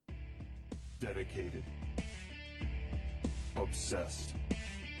dedicated, obsessed,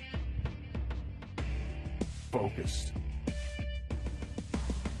 focused.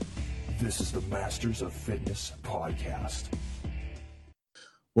 This is the Masters of Fitness podcast.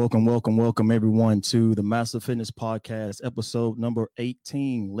 Welcome everyone to the Master Fitness Podcast, episode number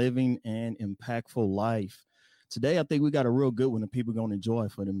 18, Living an Impactful Life. Today, I think we got a real good one that people are going to enjoy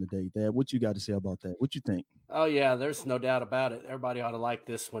for them today. Dad, what you got to say about that? What you think? Oh, yeah, there's no doubt about it. Everybody ought to like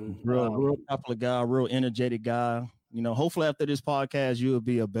this one. Real popular guy, real energetic guy. You know, hopefully after this podcast, you'll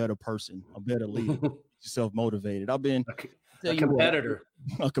be a better person, a better leader, yourself motivated. I've been a competitor.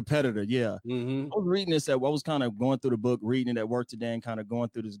 A competitor, yeah. Mm-hmm. I was reading this I was kind of going through the book, reading it at work today, and kind of going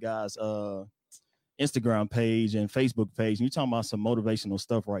through this guy's Instagram page and Facebook page. And you're talking about some motivational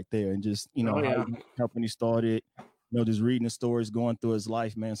stuff right there, and just how the company started, just reading the stories, going through his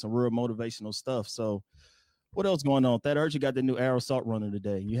life, man. Some real motivational stuff. So, what else going on? That urge, you got the new Arrow Salt Runner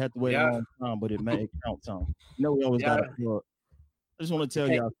today. You had to wait a long time, but it count time. We always got to look. I just want to tell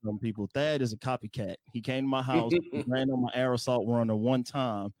y'all some people, Thad is a copycat. He came to my house, ran on my Arrow Salt Runner one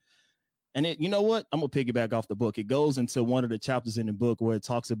time. And you know what? I'm going to piggyback off the book. It goes into one of the chapters in the book where it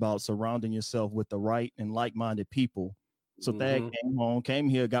talks about surrounding yourself with the right and like-minded people. So Thad came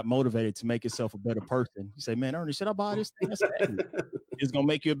here, got motivated to make himself a better person. He said, man, Ernie, should I buy this thing? It's going to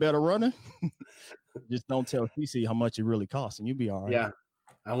make you a better runner. Just don't tell CC how much it really costs, and you'll be all right. Yeah.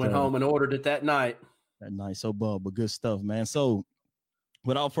 I went home and ordered it that night. So, but good stuff, man. So,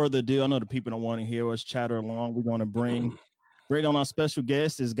 without further ado, I know the people don't want to hear us chatter along. We're going to bring on our special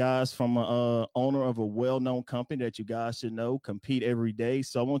guest is guys from owner of a well-known company that you guys should know, Compete Every Day.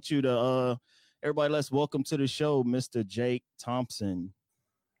 So I want you to, everybody, let's welcome to the show, Mr. Jake Thompson.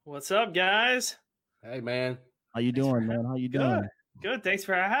 What's up, guys? Hey, man. How you doing, man? How you doing? Good. Thanks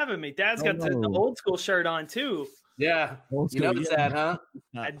for having me. Dad's got the old school shirt on too. Yeah. You noticed that, huh?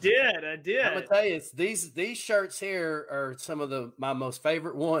 I did. I'm gonna tell you, these shirts here are some of my most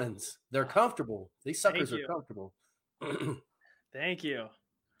favorite ones. They're comfortable. These suckers are comfortable. Thank you.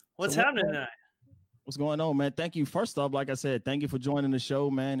 What's happening tonight? What's going on, man? Thank you. First off, like I said, thank you for joining the show,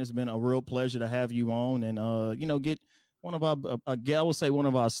 man. It's been a real pleasure to have you on and get one of I would say one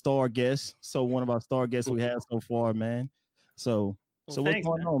of our star guests. So one of our star guests we have so far, man. So what's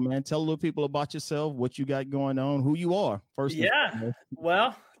going on, man? Tell a little people about yourself, what you got going on, who you are first. Yeah.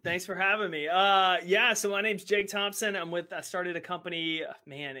 Well, thanks for having me. So my name's Jake Thompson. I started a company,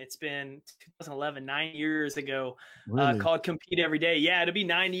 man, it's been 2011, 9 years ago, called Compete Every Day. Yeah, it'll be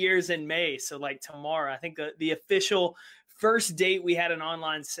 9 years in May. So like tomorrow, I think the official first date we had an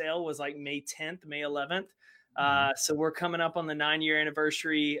online sale was like May 10th, May 11th. So we're coming up on the 9-year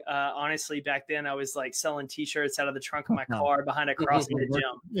anniversary. Honestly, back then I was like selling t-shirts out of the trunk of my car behind a CrossFit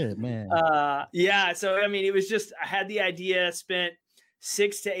gym. Yeah, man. So, I mean, it was just, I had the idea, spent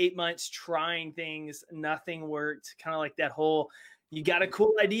 6 to 8 months trying things. Nothing worked. Kind of like that whole, you got a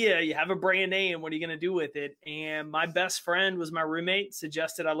cool idea, you have a brand name, what are you going to do with it? And my best friend was my roommate,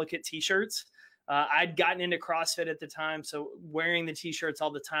 suggested I look at t-shirts. I'd gotten into CrossFit at the time. So wearing the t-shirts all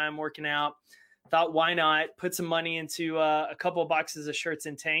the time, working out. Thought, why not put some money into a couple of boxes of shirts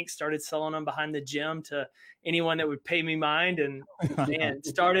and tanks, started selling them behind the gym to anyone that would pay me mind. And man,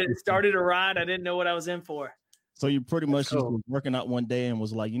 started a ride. I didn't know what I was in for. So you pretty much just was working out one day and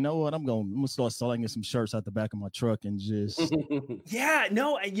was like, you know what, I'm gonna start selling some shirts out the back of my truck and just. Yeah,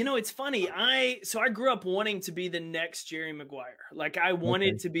 no, it's funny. I grew up wanting to be the next Jerry Maguire. Like I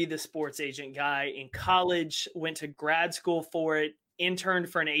wanted to be the sports agent guy in college, went to grad school for it, interned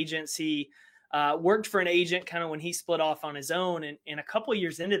for an agency. Worked for an agent kind of when he split off on his own. And a couple of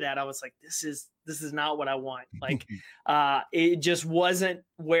years into that, I was like, this is not what I want. Like, it just wasn't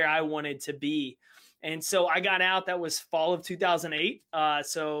where I wanted to be. And so I got out. That was fall of 2008.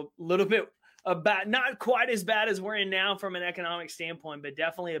 So a little bit about, not quite as bad as we're in now from an economic standpoint, but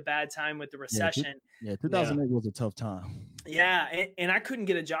definitely a bad time with the recession. Yeah, 2008 was a tough time. Yeah, and I couldn't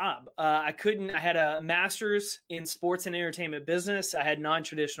get a job. I had a master's in sports and entertainment business. I had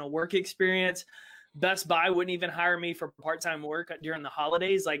non-traditional work experience. Best Buy wouldn't even hire me for part-time work during the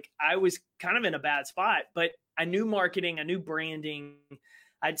holidays. Like I was kind of in a bad spot, but I knew marketing, I knew branding.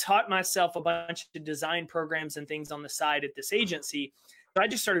 I taught myself a bunch of design programs and things on the side at this agency. So I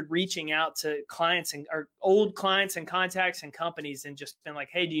just started reaching out to clients or old clients and contacts and companies and just been like,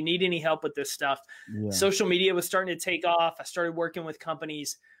 hey, do you need any help with this stuff? Yeah. Social media was starting to take off. I started working with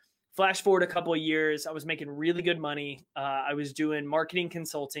companies. Flash forward a couple of years, I was making really good money. I was doing marketing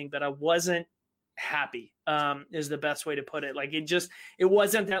consulting, but I wasn't happy, is the best way to put it. Like it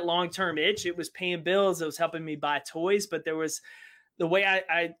wasn't that long-term itch. It was paying bills. It was helping me buy toys, but there was the way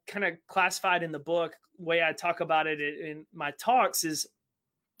I kind of classified in the book, way I talk about it in my talks is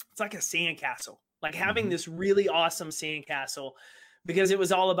like a sandcastle, like having this really awesome sandcastle, because it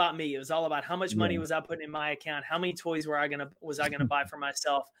was all about me. It was all about how much money was I putting in my account? How many toys was I gonna buy for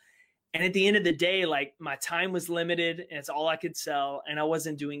myself? And at the end of the day, like my time was limited and it's all I could sell. And I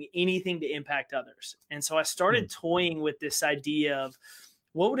wasn't doing anything to impact others. And so I started toying with this idea of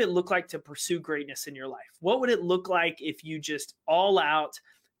what would it look like to pursue greatness in your life? What would it look like if you just all out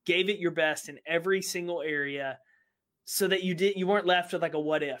gave it your best in every single area, so that you weren't left with like a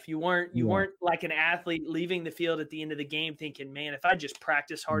what if. You weren't like an athlete leaving the field at the end of the game thinking, man, if I just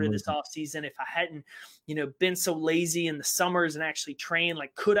practiced harder this off season, if I hadn't, been so lazy in the summers and actually trained,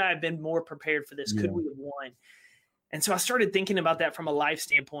 like, could I have been more prepared for this? Could we have won? And so I started thinking about that from a life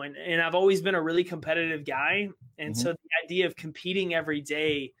standpoint. And I've always been a really competitive guy. And so the idea of competing every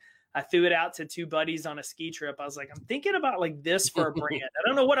day, I threw it out to two buddies on a ski trip. I was like, I'm thinking about like this for a brand. I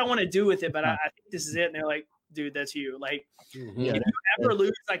don't know what I want to do with it, but I think this is it. And they're like, dude, that's you. Like, if you ever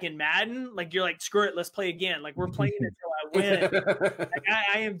lose, like in Madden, like you're like, screw it, let's play again. Like, we're playing until I win. Like,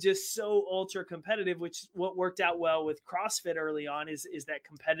 I am just so ultra competitive, which what worked out well with CrossFit early on is that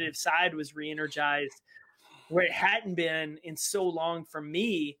competitive side was re-energized where it hadn't been in so long for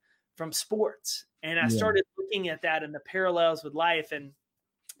me from sports. And I started looking at that and the parallels with life. And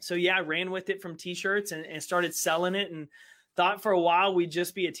so, I ran with it from t-shirts and started selling it, and thought for a while we'd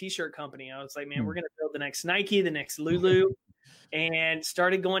just be a t-shirt company. I was like, man, we're going to build the next Nike, the next Lulu, and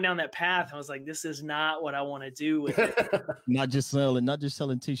started going down that path. I was like, this is not what I want to do with it. not just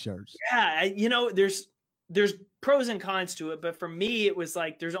selling t-shirts. Yeah. There's pros and cons to it, but for me, it was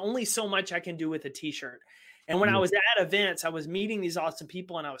like, there's only so much I can do with a t-shirt. And when I was at events, I was meeting these awesome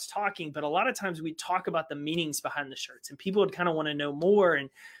people and I was talking, but a lot of times we talk about the meanings behind the shirts, and people would kind of want to know more. And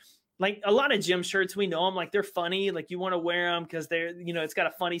like a lot of gym shirts, we know them, like they're funny, like you want to wear them because they're, it's got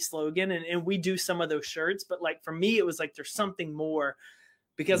a funny slogan, and we do some of those shirts. But like for me, it was like, there's something more,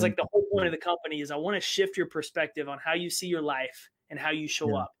 because like the whole point of the company is I want to shift your perspective on how you see your life and how you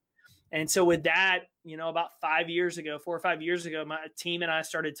show up. And so with that, about 4 or 5 years ago, my team and I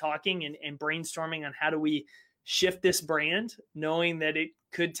started talking and brainstorming on how do we shift this brand, knowing that it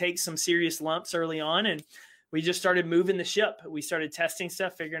could take some serious lumps early on. And we just started moving the ship. We started testing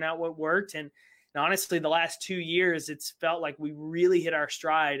stuff, figuring out what worked. And honestly, the last 2 years, it's felt like we really hit our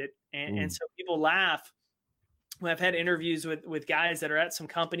stride. And so people laugh when I've had interviews with guys that are at some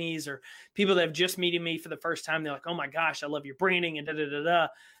companies or people that have just meeting me for the first time. They're like, oh my gosh, I love your branding and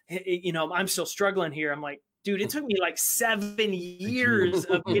I'm still struggling here. I'm like, dude, it took me like 7 years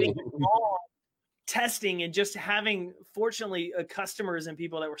of getting wrong, testing, and just having, fortunately, customers and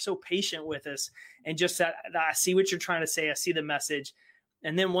people that were so patient with us, and just that I see what you're trying to say. I see the message.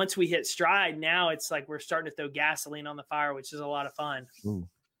 And then once we hit stride, now it's like we're starting to throw gasoline on the fire, which is a lot of fun. Ooh.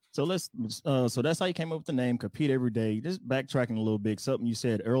 So so that's how you came up with the name Compete Every Day. Just backtracking a little bit, something you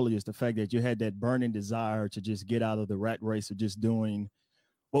said earlier is the fact that you had that burning desire to just get out of the rat race of just doing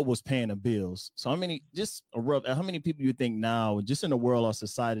what was paying the bills. So how many people you think now, just in the world or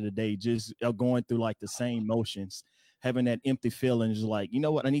society today, just are going through like the same motions, having that empty feeling, is like, you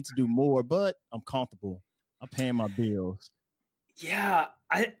know what, I need to do more, but I'm comfortable. I'm paying my bills. Yeah,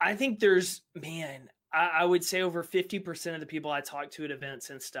 I think I would say over 50% of the people I talk to at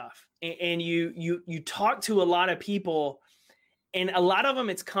events and stuff, and you talk to a lot of people, and a lot of them,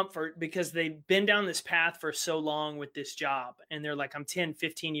 it's comfort because they've been down this path for so long with this job. And they're like, I'm 10,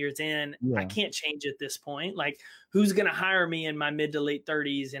 15 years in. Yeah. I can't change at this point. Like, who's going to hire me in my mid to late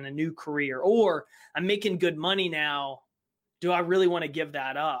 30s in a new career? Or I'm making good money now. Do I really want to give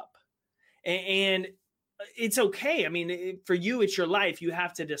that up? And it's okay. I mean, for you, it's your life. You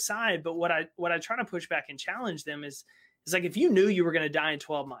have to decide. But what I try to push back and challenge them is like, if you knew you were going to die in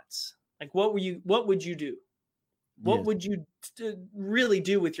 12 months, like what would you do? What would you really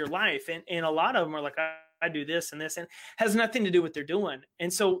do with your life? And a lot of them are like, I do this and this, and has nothing to do with what they're doing.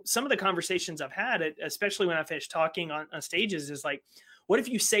 And so some of the conversations I've had, especially when I finish talking on stages, is like, what if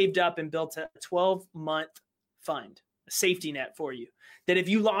you saved up and built a 12-month fund, a safety net for you, that if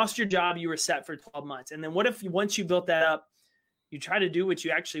you lost your job, you were set for 12 months. And then what if once you built that up, you try to do what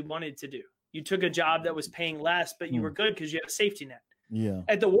you actually wanted to do? You took a job that was paying less, but you were good because you had a safety net. Yeah.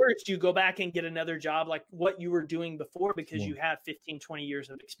 At the worst, you go back and get another job like what you were doing before because you have 15, 20 years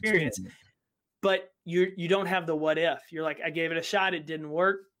of experience. But you don't have the what if. You're like, I gave it a shot, it didn't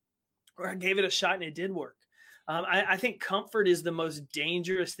work, or I gave it a shot and it did work. I think comfort is the most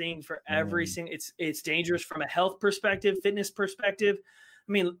dangerous thing for every single. It's dangerous from a health perspective, fitness perspective.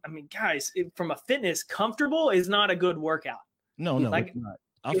 I mean, guys, from a fitness, comfortable is not a good workout. No, like it's not.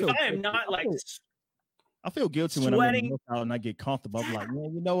 If I am not like I feel guilty when I'm in the workout and I get comfortable. I'm like,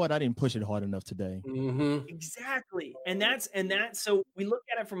 man, you know what? I didn't push it hard enough today. Mm-hmm. Exactly. And that's so we look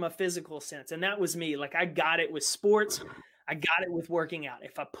at it from a physical sense. And that was me. Like I got it with sports. I got it with working out.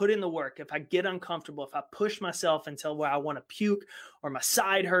 If I put in the work, if I get uncomfortable, if I push myself until where I want to puke or my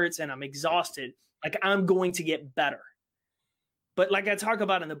side hurts and I'm exhausted, like I'm going to get better. But like I talk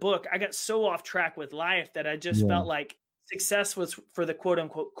about in the book, I got so off track with life that I just felt like success was for the quote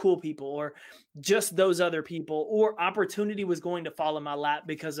unquote cool people or just those other people, or opportunity was going to fall in my lap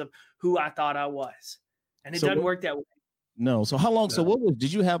because of who I thought I was. And it doesn't work that way. No. So how long? No. So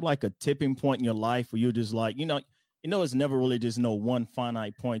did you have like a tipping point in your life where you're just like, it's never really just one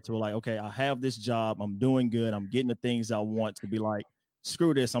finite point to like, okay, I have this job. I'm doing good. I'm getting the things I want to be like,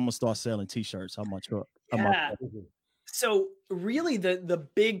 screw this. I'm going to start selling t-shirts. How much? Yeah. So really the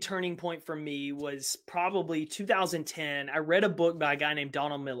big turning point for me was probably 2010. I read a book by a guy named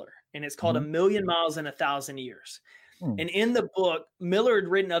Donald Miller, and it's called A Million Miles in 1,000 Years. And in the book, Miller had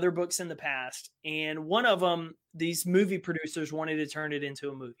written other books in the past, and one of them, these movie producers wanted to turn it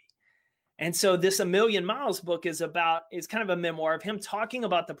into a movie. And so this A Million Miles book is kind of a memoir of him talking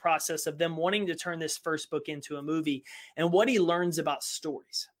about the process of them wanting to turn this first book into a movie and what he learns about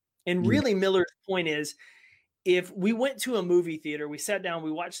stories. And really Miller's point is, if we went to a movie theater, we sat down,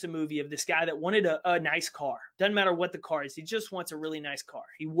 we watched a movie of this guy that wanted a nice car. Doesn't matter what the car is. He just wants a really nice car.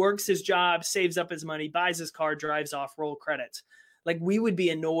 He works his job, saves up his money, buys his car, drives off, roll credits. Like we would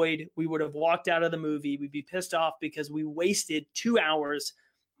be annoyed. We would have walked out of the movie. We'd be pissed off because we wasted 2 hours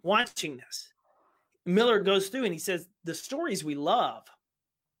watching this. Miller goes through and he says, the stories we love,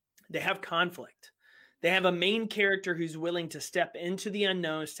 they have conflict. They have a main character who's willing to step into the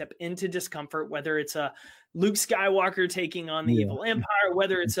unknown, step into discomfort, whether it's a Luke Skywalker taking on the evil empire,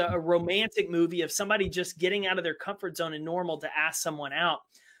 whether it's a romantic movie of somebody just getting out of their comfort zone and normal to ask someone out.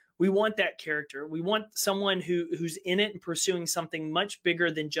 We want that character. We want someone who's in it and pursuing something much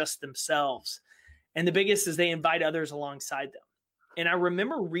bigger than just themselves. And the biggest is they invite others alongside them. And I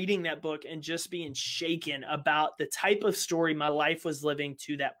remember reading that book and just being shaken about the type of story my life was living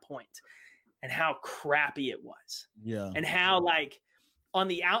to that point. And how crappy it was. Yeah. And how like on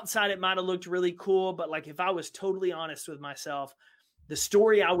the outside, it might've looked really cool, but like, if I was totally honest with myself, the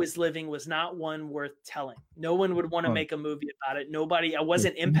story I was living was not one worth telling. No one would want to make a movie about it. I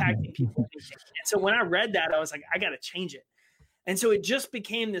wasn't impacting people. And so when I read that, I was like, I got to change it. And so it just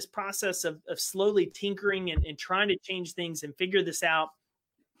became this process of slowly tinkering and trying to change things and figure this out.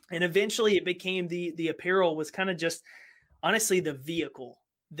 And eventually it became the apparel was kind of just honestly the vehicle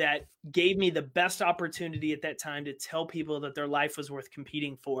that gave me the best opportunity at that time to tell people that their life was worth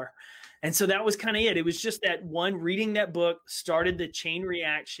competing for. And so that was kind of it. It was just that one, reading that book started the chain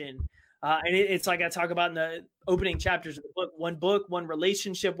reaction. And it's like I talk about in the opening chapters of the book, one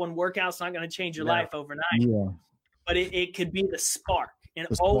relationship, one workout's not going to change your life overnight. Yeah. But it could be the spark. And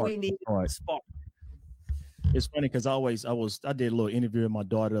all we need is a spark. It's funny because I did a little interview with my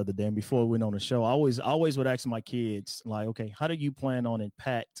daughter the other day, and before we went on the show, I always would ask my kids, like, okay, how do you plan on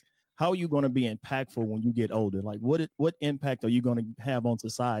impact? How are you going to be impactful when you get older? Like, what impact are you going to have on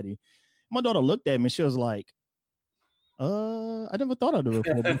society? My daughter looked at me and she was like, I never thought I'd do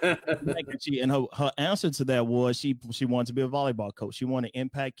it. And her answer to that was she wanted to be a volleyball coach. She wanted to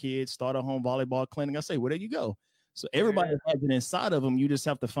impact kids, start a home volleyball clinic. I say, well, there you go. So everybody has it inside of them. You just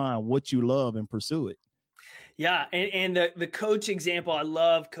have to find what you love and pursue it. Yeah. And the coach example, I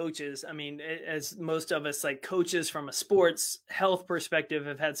love coaches. I mean, as most of us, like coaches from a sports health perspective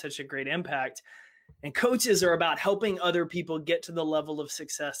have had such a great impact. And coaches are about helping other people get to the level of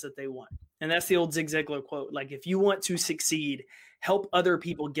success that they want. And that's the old Zig Ziglar quote. Like, if you want to succeed, help other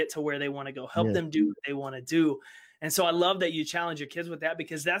people get to where they want to go, help them do what they want to do. And so I love that you challenge your kids with that,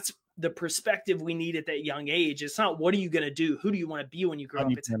 because that's the perspective we need at that young age. It's not, what are you going to do? Who do you want to be when you grow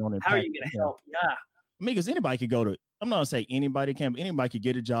up? It's how are you going to help? Yeah. I mean, because anybody could go to, I'm not going to say anybody can, but anybody could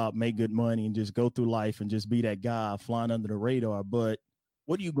get a job, make good money, and just go through life and just be that guy flying under the radar. But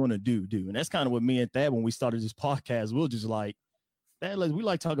what are you going to do? And that's kind of what me and Thad, when we started this podcast, we were just like, Thad, we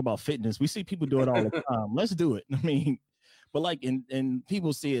like talk about fitness. We see people do it all the time. Let's do it. I mean, but like, and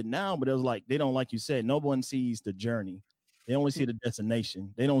people see it now, but it was like, they don't, like you said, no one sees the journey. They only see the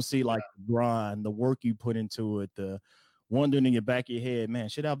destination. They don't see like the grind, the work you put into it, the wondering in your back of your head, man,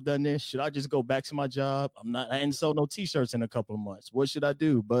 should I have done this? Should I just go back to my job? I hadn't sold no t-shirts in a couple of months. What should I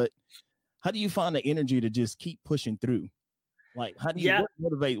do? But how do you find the energy to just keep pushing through? Like, how do you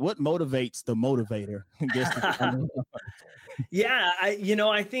what motivates the motivator? I guess. Yeah,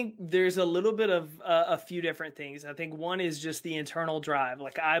 I think there's a little bit of a few different things. I think one is just the internal drive.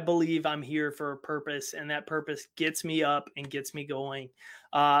 Like, I believe I'm here for a purpose, and that purpose gets me up and gets me going.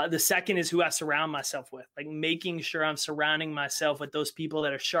 The second is who I surround myself with, like making sure I'm surrounding myself with those people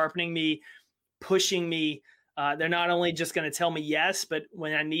that are sharpening me, pushing me. They're not only just going to tell me yes, but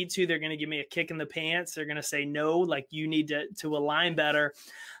when I need to, they're going to give me a kick in the pants. They're going to say no, like you need to align better.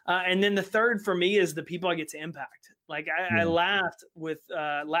 And then the third for me is the people I get to impact. Like I laughed with,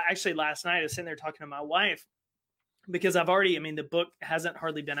 actually last night I was sitting there talking to my wife because the book hasn't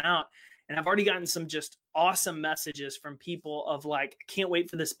hardly been out, and I've already gotten some just awesome messages from people of like, I can't wait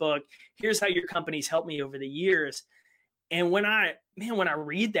for this book. Here's how your company's helped me over the years. And when I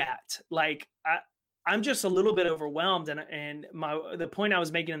read that, like I'm just a little bit overwhelmed. And the point I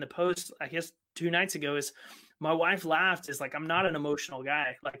was making in the post, I guess 2 nights ago, is my wife laughed. Is like, I'm not an emotional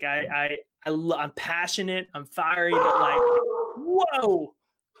guy. Like I'm passionate. I'm fiery, but like, whoa.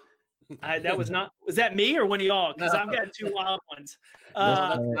 Was that me or one of y'all? Because I've got 2 wild ones.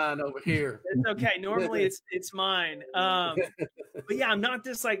 That's mine over here. It's okay. Normally it's mine. But yeah, I'm not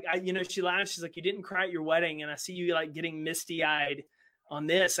this like, she laughed. She's like, you didn't cry at your wedding. And I see you like getting misty eyed on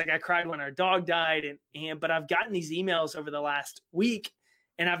this. Like I cried when our dog died. But I've gotten these emails over the last week,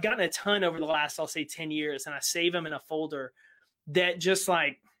 and I've gotten a ton over the last, I'll say 10 years. And I save them in a folder that just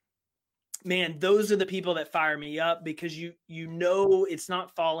like, man, those are the people that fire me up, because it's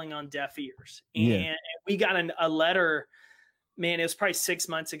not falling on deaf ears. And we got a letter, man, it was probably 6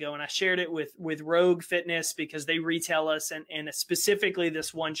 months ago, and I shared it with Rogue Fitness because they retail us, and specifically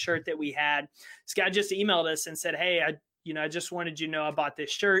this one shirt that we had. This guy just emailed us and said, hey, I just wanted you to know I bought this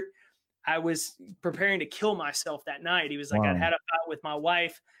shirt. I was preparing to kill myself that night. He was like, I'd had a fight with my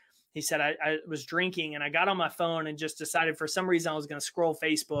wife. He said, I was drinking, and I got on my phone and just decided for some reason I was going to scroll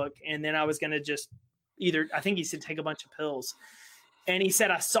Facebook, and then I was going to just I think he said, take a bunch of pills. And he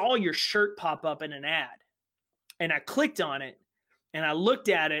said, I saw your shirt pop up in an ad, and I clicked on it, and I looked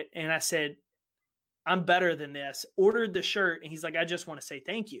at it, and I said, I'm better than this. Ordered the shirt. And he's like, I just want to say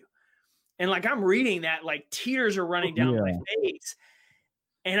thank you. And like, I'm reading that, like tears are running down my face.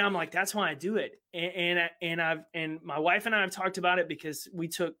 And I'm like, that's why I do it. And my wife and I have talked about it because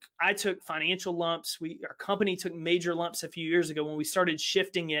I took financial lumps. Our company took major lumps a few years ago when we started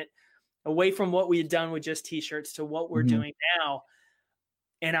shifting it away from what we had done with just t-shirts to what we're doing now.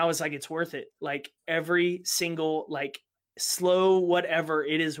 And I was like, it's worth it. Like every single, like slow, whatever,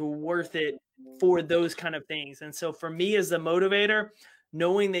 it is worth it for those kind of things. And so for me as the motivator,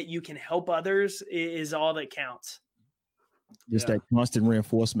 knowing that you can help others is all that counts. Just that constant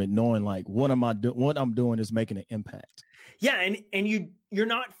reinforcement, knowing like what I'm doing is making an impact. Yeah. And you're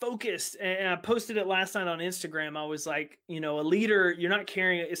not focused. And I posted it last night on Instagram. I was like, a leader, you're not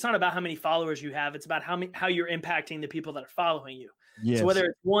carrying, it's not about how many followers you have. It's about how you're impacting the people that are following you. Yes. So whether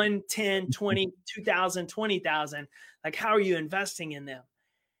it's 1, 10, 20, 2,000, 20,000, like how are you investing in them?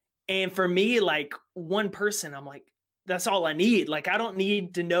 And for me, like one person, I'm like, that's all I need. Like, I don't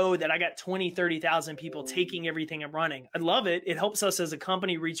need to know that I got 20, 30,000 people taking everything I'm running. I love it. It helps us as a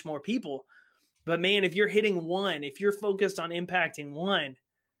company reach more people. But man, if you're hitting one, if you're focused on impacting one,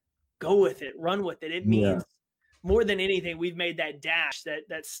 go with it, run with it. It means more than anything, we've made that dash,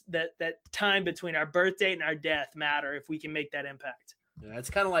 that time between our birth date and our death matter if we can make that impact. Yeah, it's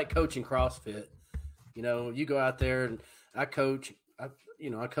kind of like coaching CrossFit. You go out there and I coach.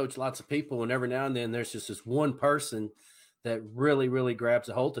 I coach lots of people, and every now and then there's just this one person that really, really grabs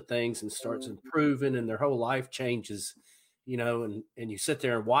a hold of things and starts improving, and their whole life changes, and you sit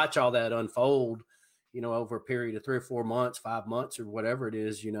there and watch all that unfold, over a period of 3 or 4 months, 5 months or whatever it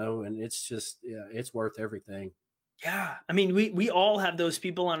is, and it's just, it's worth everything. Yeah. I mean, we all have those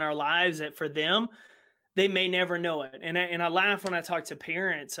people in our lives that for them, they may never know it. And I laugh when I talk to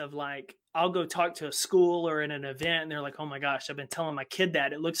parents of like, I'll go talk to a school or in an event and they're like, oh my gosh, I've been telling my kid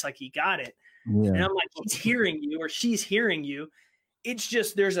that. It looks like he got it. Yeah. And I'm like, he's hearing you or she's hearing you. It's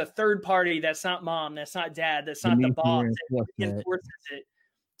just there's a third party that's not mom, that's not dad, that's not the boss that enforces it.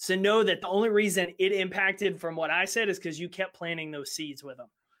 So know that the only reason it impacted from what I said is because you kept planting those seeds with them.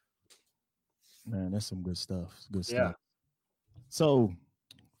 Man, that's some good stuff. Good stuff. So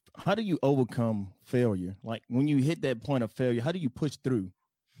how do you overcome failure? Like when you hit that point of failure, how do you push through?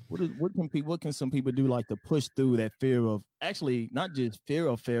 What can some people do like to push through that fear of actually not just fear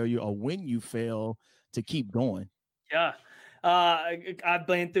of failure or when you fail to keep going? Yeah. I've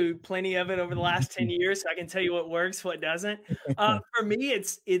been through plenty of it over the last 10 years. So I can tell you what works, what doesn't. For me,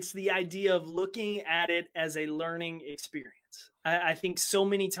 it's the idea of looking at it as a learning experience. I think so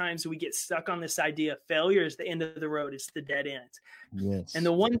many times we get stuck on this idea of failure is the end of the road. It's the dead end. Yes. And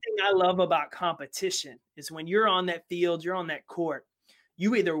the one thing I love about competition is when you're on that field, you're on that court,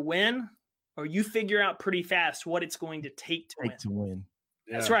 you either win or you figure out pretty fast what it's going to take to win.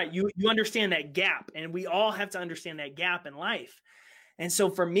 Yeah. That's right. You understand that gap, and we all have to understand that gap in life. And so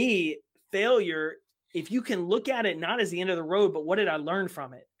for me, failure, if you can look at it not as the end of the road, but what did I learn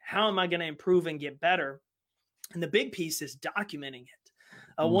from it? How am I going to improve and get better? And the big piece is documenting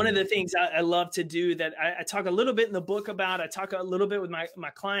it. One of the things I love to do that I talk a little bit in the book about, I talk a little bit with my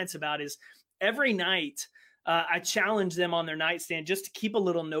clients about, is every night I challenge them on their nightstand just to keep a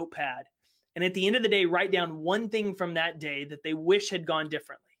little notepad. And at the end of the day, write down one thing from that day that they wish had gone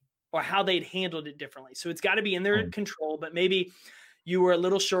differently or how they'd handled it differently. So it's got to be in their control, but maybe you were a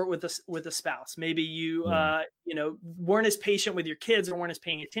little short with a spouse. Maybe you, weren't as patient with your kids or weren't as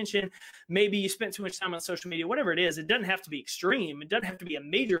paying attention. Maybe you spent too much time on social media, whatever it is. It doesn't have to be extreme. It doesn't have to be a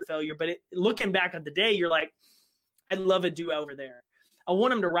major failure, but looking back at the day, you're like, I'd love a do-over there. I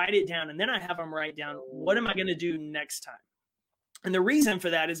want them to write it down. And then I have them write down, what am I going to do next time? And the reason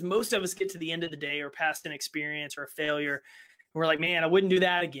for that is most of us get to the end of the day or past an experience or a failure. And we're like, man, I wouldn't do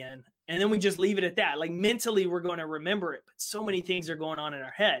that again. And then we just leave it at that. Like mentally, we're going to remember it, but so many things are going on in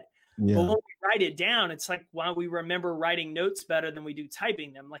our head. Yeah. But when we write it down, it's like, why we remember writing notes better than we do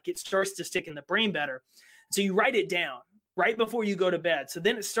typing them. Like it starts to stick in the brain better. So you write it down right before you go to bed. So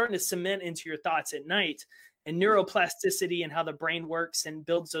then it's starting to cement into your thoughts at night. And neuroplasticity and how the brain works and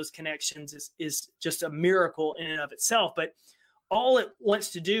builds those connections is just a miracle in and of itself. But all it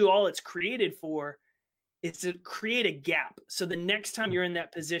wants to do, all it's created for, is to create a gap. So the next time you're in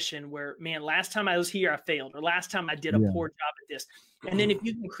that position where, man, last time I was here, I failed, or last time I did a poor job at this. And then if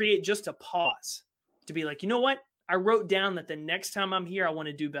you can create just a pause to be like, you know what? I wrote down that the next time I'm here, I want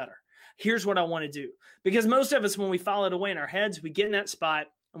to do better. Here's what I want to do. Because most of us, when we file it away in our heads, we get in that spot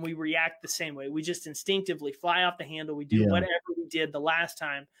and we react the same way. We just instinctively fly off the handle. We do whatever we did the last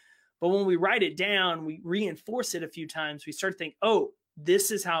time. But when we write it down, we reinforce it a few times. We start to think, oh,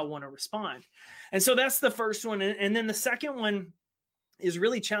 this is how I want to respond. And so that's the first one. And then the second one is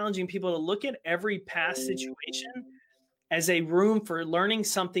really challenging people to look at every past situation as a room for learning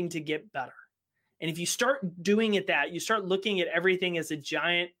something to get better. And if you start doing it you start looking at everything as a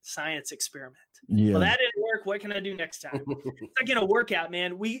giant science experiment. Yeah. Well, that didn't work. What can I do next time? It's like in a workout,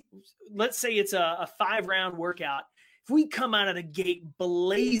 man. Let's say it's a 5-round workout. If we come out of the gate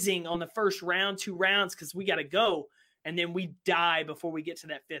blazing on the first round, 2 rounds, because we got to go, and then we die before we get to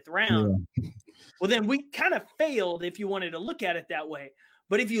that 5th round, well, then we kind of failed if you wanted to look at it that way.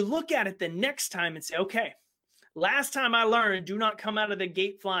 But if you look at it the next time and say, okay, last time I learned, do not come out of the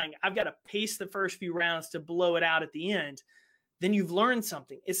gate flying. I've got to pace the first few rounds to blow it out at the end. Then you've learned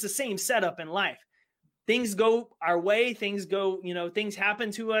something. It's the same setup in life. Things go our way. Things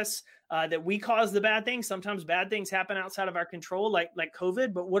happen to us that we cause the bad things. Sometimes bad things happen outside of our control, like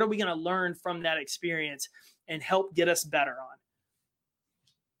COVID. But what are we going to learn from that experience and help get us better on?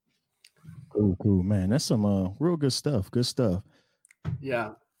 Cool, man. That's some real good stuff. Good stuff.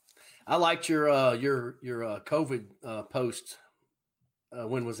 Yeah, I liked your COVID post.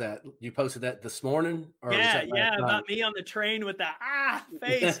 When was that? You posted that this morning? Or about me on the train with the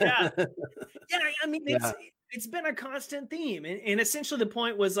face. Yeah, I mean, it's been a constant theme, and essentially the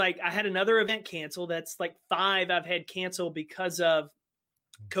point was like I had another event canceled. That's like 5 I've had canceled because of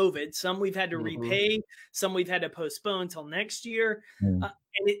COVID. Some we've had to repay, some we've had to postpone till next year, and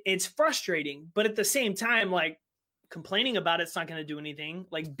it's frustrating. But at the same time, like complaining about it's not going to do anything.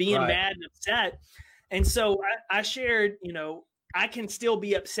 Like being mad and upset, and so I shared, I can still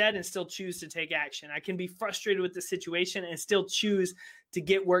be upset and still choose to take action. I can be frustrated with the situation and still choose to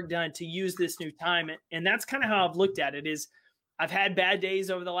get work done, to use this new time. And that's kind of how I've looked at it. Is I've had bad days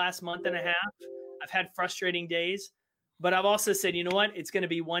over the last month and a half. I've had frustrating days, but I've also said, you know what? It's going to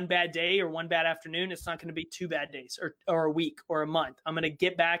be one bad day or one bad afternoon. It's not going to be 2 bad days or a week or a month. I'm going to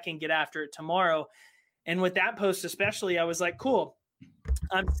get back and get after it tomorrow. And with that post, especially, I was like, cool.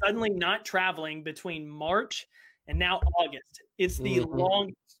 I'm suddenly not traveling between March and now August. It's the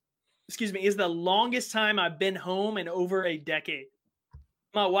longest time I've been home in over a decade.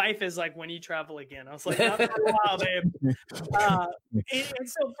 My wife is like, when you travel again? I was like, not for a while, babe. And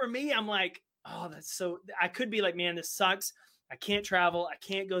so for me, I'm like, I could be like, man, this sucks. I can't travel. I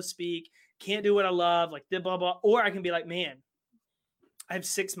can't go speak. Can't do what I love. Like blah, blah. Or I can be like, man, I have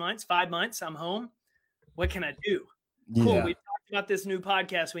 6 months, 5 months. I'm home. What can I do? Yeah. Cool. We talked about this new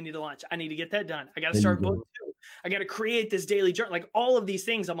podcast we need to launch. I need to get that done. I got to start book 2. I got to create this daily journal. Like all of these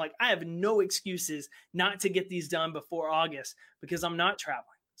things, I'm like, I have no excuses not to get these done before August because I'm not traveling.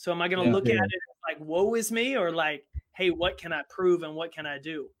 So am I going to look at it like, woe is me, or like, hey, what can I prove and what can I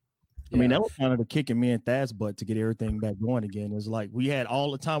do? I mean, that was kind of the kicking me and Thad's butt to get everything back going again. It was like we had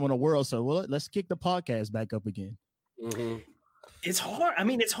all the time in the world, so let's kick the podcast back up again. Mm-hmm. It's hard. I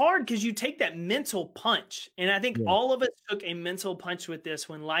mean, it's hard because you take that mental punch, and I think all of us took a mental punch with this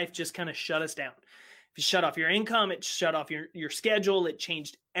when life just kind of shut us down. If you shut off your income, it shut off your schedule, it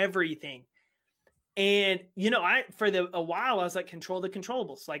changed everything. And, for a while, I was like, control the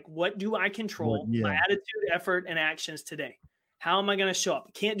controllables. Like, what do I control? My attitude, effort, and actions today. How am I going to show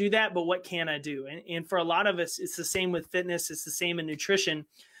up? Can't do that, but what can I do? And for a lot of us, it's the same with fitness. It's the same in nutrition.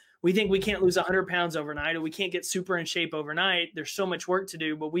 We think we can't lose 100 pounds overnight, or we can't get super in shape overnight. There's so much work to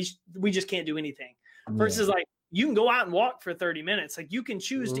do, but we just can't do anything. Versus like, you can go out and walk for 30 minutes. Like, you can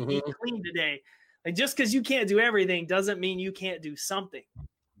choose to eat clean today. Like, just because you can't do everything doesn't mean you can't do something.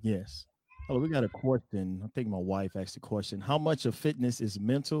 Yes. Oh, we got a question. I think my wife asked the question: how much of fitness is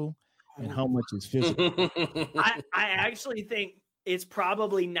mental, and how much is physical? I actually think it's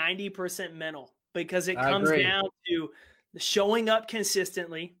probably 90% mental, because it comes down to showing up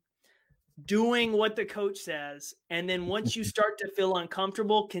consistently, doing what the coach says, and then once you start to feel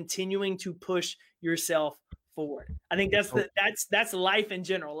uncomfortable, continuing to push yourself forward. I think that's life in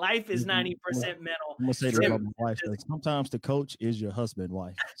general. Life is 90% mental. I'm gonna say that about my wife. Sometimes the coach is your husband,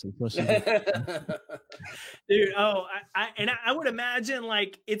 wife. So dude, I would imagine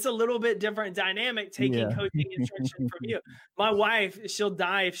like it's a little bit different dynamic taking coaching instruction from you. My wife, she'll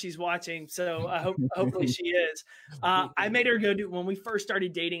die if she's watching, so hopefully she is. I made her go when we first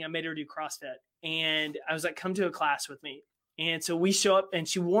started dating, I made her do CrossFit, and I was like, come to a class with me. And so we show up, and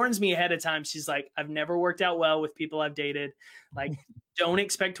she warns me ahead of time. She's like, I've never worked out well with people I've dated. Like, don't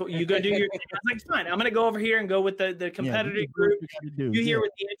expect you go do your thing. I was like, fine, I'm going to go over here and go with the competitive group. You hear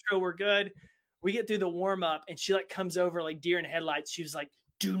with the intro, we're good. We get through the warm up, and she like comes over like deer in headlights. She was like,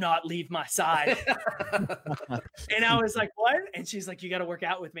 do not leave my side. And I was like, what? And she's like, you got to work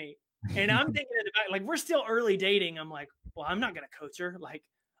out with me. And I'm thinking in the back, like, we're still early dating. I'm like, well, I'm not going to coach her. Like,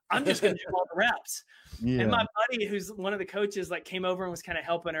 I'm just going to do all the reps. Yeah. And my buddy, who's one of the coaches, like came over and was kind of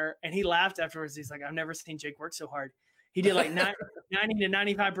helping her. And he laughed afterwards. He's like, I've never seen Jake work so hard. He did like 90 to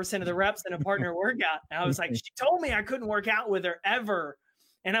 95% of the reps in a partner workout. And I was like, she told me I couldn't work out with her ever.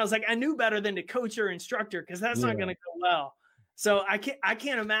 And I was like, I knew better than to coach her instructor, because that's not going to go well. So I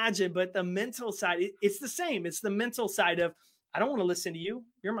can't imagine. But the mental side, it's the same. It's the mental side of, I don't want to listen to you.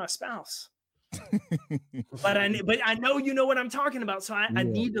 You're my spouse. but I know you know what I'm talking about, so I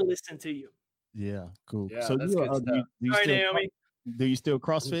need to listen to you. Yeah, cool. Yeah, so do you still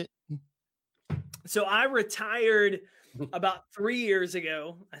CrossFit? So I retired about 3 years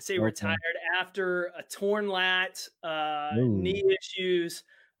ago. I say retired after a torn lat, knee issues.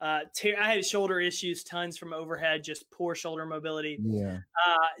 I had shoulder issues, tons from overhead, just poor shoulder mobility. Yeah.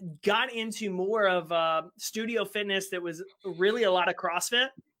 Got into more of studio fitness that was really a lot of CrossFit.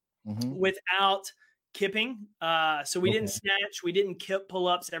 Without kipping. So we didn't snatch, we didn't kip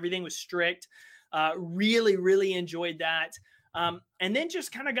pull-ups. Everything was strict. Really, really enjoyed that. And then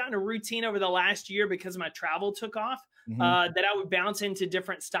just kind of got in a routine over the last year, because my travel took off, that I would bounce into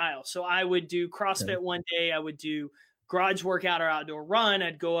different styles. So I would do CrossFit one day. I would do garage workout or outdoor run.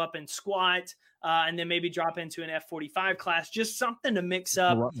 I'd go up and squat, and then maybe drop into an F45 class, just something to mix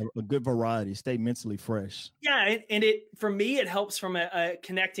up. A good variety, stay mentally fresh. Yeah, and for me, it helps from a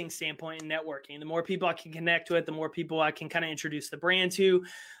connecting standpoint and networking. The more people I can connect with, the more people I can kind of introduce the brand to.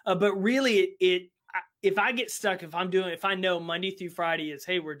 But really, if I get stuck, if I know Monday through Friday is,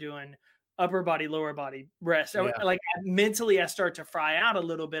 hey, we're doing upper body, lower body, rest. Yeah. Like mentally, I start to fry out a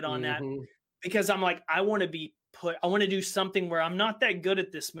little bit on that, because I'm like, I want to do something where I'm not that good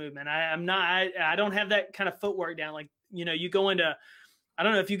at this movement. I don't have that kind of footwork down. Like, you go into, I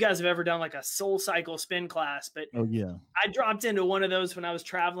don't know if you guys have ever done like a Soul Cycle spin class, but I dropped into one of those when I was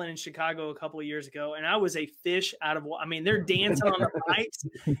traveling in Chicago a couple of years ago, and I was a fish out of water. I mean, they're dancing on the lights,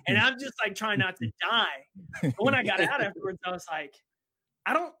 and I'm just like trying not to die. But when I got out afterwards, I was like,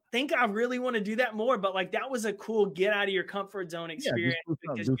 I don't think I really want to do that more, but like that was a cool get out of your comfort zone experience,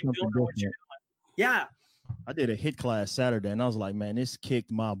 because you don't know what you're doing. Yeah. I did a HIIT class Saturday, and I was like, man, this kicked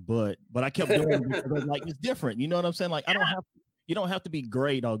my butt. But I kept doing it because like it's different. You know what I'm saying? Like you don't have to be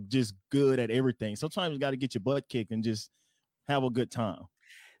great or just good at everything. Sometimes you got to get your butt kicked and just have a good time.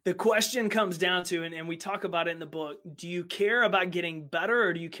 The question comes down to, and we talk about it in the book, do you care about getting better,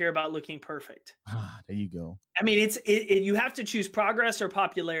 or do you care about looking perfect? There you go. I mean, you have to choose progress or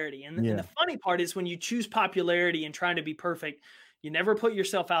popularity. And the funny part is, when you choose popularity and trying to be perfect, you never put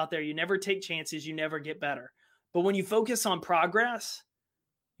yourself out there. You never take chances. You never get better. But when you focus on progress,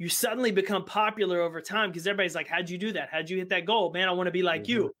 you suddenly become popular over time, because everybody's like, how'd you do that? How'd you hit that goal? Man, I want to be like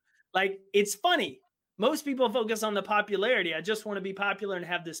you. Like, it's funny. most people focus on the popularity. I just want to be popular and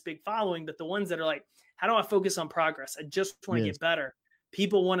have this big following. But the ones that are like, how do I focus on progress? I just want to get better.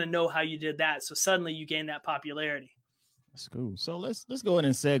 People want to know how you did that. So suddenly you gain that popularity. That's cool. So let's go ahead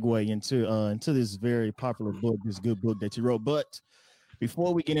and segue into this very popular book, this good book that you wrote. But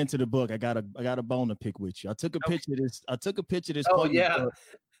before we get into the book, I got a bone to pick with you. I took a picture of this. Oh yeah. Book,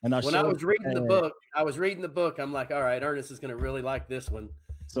 and when I was reading the book, I'm like, all right, Ernest is going to really like this one.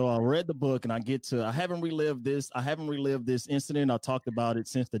 So I read the book and I haven't relived this incident. I talked about it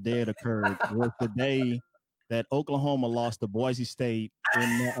since the day it occurred. It was the day that Oklahoma lost to Boise State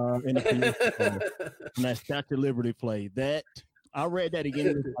in that Statue of Liberty play. That I read that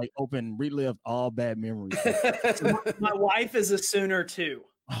again, like relived all bad memories. My wife is a Sooner too.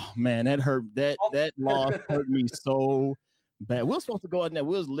 Oh man, that hurt. That loss hurt me so bad. We were supposed to go in there.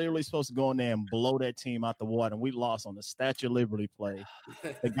 We was literally supposed to go in there and blow that team out the water, and we lost on the Statue of Liberty play.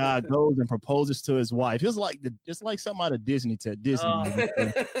 The guy goes and proposes to his wife. It's like something out of Disney.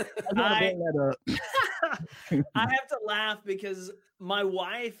 I have to laugh because my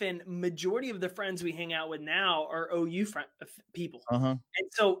wife and majority of the friends we hang out with now are OU people. And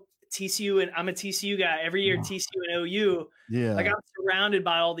so TCU, and I'm a TCU guy. Every year, TCU and OU, like I'm surrounded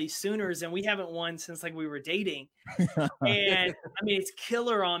by all these Sooners, and we haven't won since like we were dating. And I mean, it's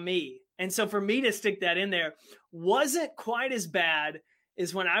killer on me. And so for me to stick that in there wasn't quite as bad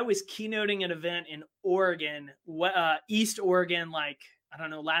as when I was keynoting an event in Oregon, East Oregon, like, I don't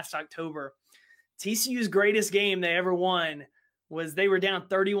know, last October. TCU's greatest game they ever won was they were down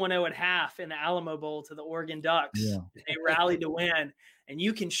 31-0 at half in the Alamo Bowl to the Oregon Ducks. Yeah. They rallied to win. And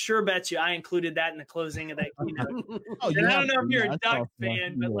you can sure bet you I included that in the closing of that keynote. And I don't know if you're a Duck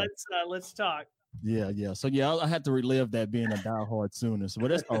fan, but let's talk. Yeah. So I had to relive that being a diehard Sooner. So,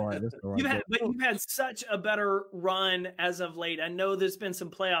 but that's all right. You've had such a better run as of late. I know there's been some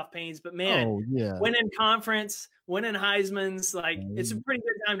playoff pains, but man, winning conference, winning Heisman's, like it's a pretty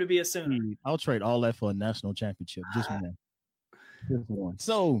good time to be a Sooner. I'll trade all that for a national championship. Just one.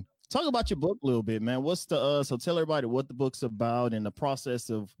 So talk about your book a little bit, man. What's the so tell everybody what the book's about and what's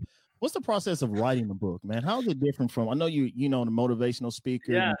the process of writing the book, man? How is it different from, I know you know, the motivational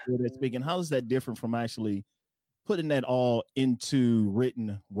speaker, speaking. How is that different from actually putting that all into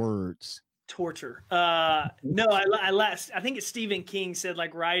written words? Torture. No, I think it's Stephen King said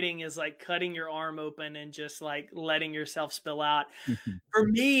like writing is like cutting your arm open and just like letting yourself spill out. For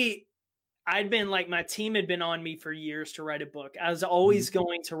me, I'd been like, my team had been on me for years to write a book. I was always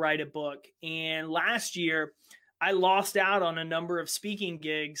going to write a book. And last year I lost out on a number of speaking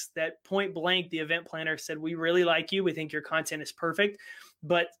gigs that point blank, the event planner said, we really like you. We think your content is perfect,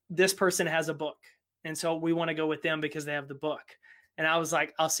 but this person has a book. And so we want to go with them because they have the book. And I was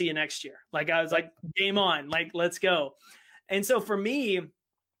like, I'll see you next year. Like, I was like, game on, like, let's go. And so for me,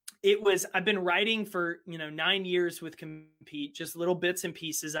 I've been writing for, 9 years with Compete, just little bits and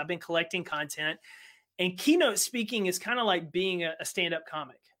pieces. I've been collecting content, and keynote speaking is kind of like being a stand-up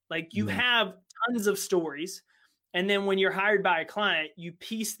comic. Like you have tons of stories. And then when you're hired by a client, you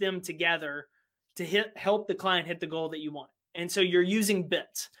piece them together to help the client hit the goal that you want. And so you're using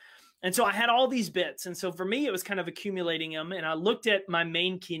bits. And so I had all these bits. And so for me, it was kind of accumulating them. And I looked at my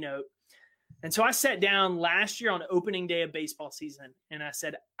main keynote. And so I sat down last year on opening day of baseball season, and I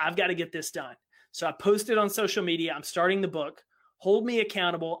said, I've got to get this done. So I posted on social media, I'm starting the book. Hold me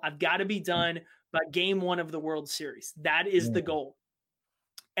accountable. I've got to be done by game 1 of the World Series. That is the goal.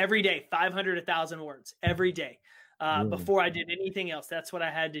 Every day, 500, 1,000 words every day. Before I did anything else, that's what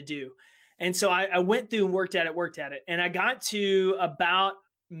I had to do. And so I went through and worked at it. And I got to about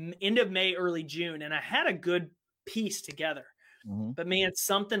end of May, early June, and I had a good piece together. But man,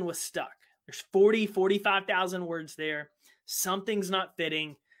 something was stuck. There's 40, 45,000 words there. Something's not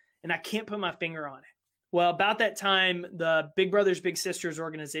fitting, and I can't put my finger on it. Well, about that time, the Big Brothers Big Sisters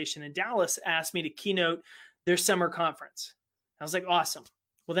organization in Dallas asked me to keynote their summer conference. I was like, awesome.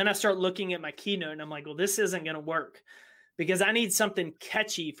 Well, then I start looking at my keynote, and I'm like, well, this isn't going to work because I need something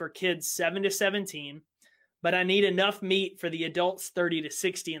catchy for kids 7 to 17, but I need enough meat for the adults 30 to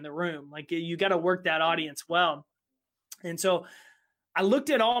 60 in the room. Like you got to work that audience well. And so I looked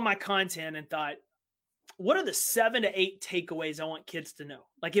at all my content and thought, what are the 7 to 8 takeaways I want kids to know?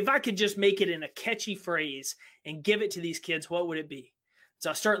 Like if I could just make it in a catchy phrase and give it to these kids, what would it be? So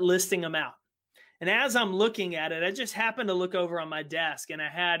I start listing them out. And as I'm looking at it, I just happened to look over on my desk, and I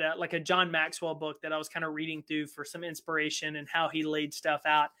had like a John Maxwell book that I was kind of reading through for some inspiration and how he laid stuff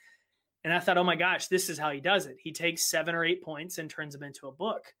out. And I thought, oh my gosh, this is how he does it. He takes 7 or 8 points and turns them into a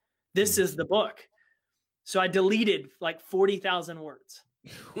book. This is the book. So I deleted like 40,000 words.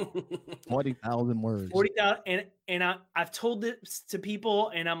 40,000 words. 40,000. And I've told this to people,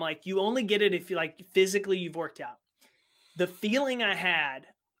 and I'm like, you only get it if you like physically you've worked out. The feeling I had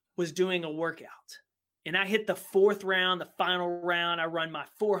was doing a workout, and I hit the 4th round, the final round. I run my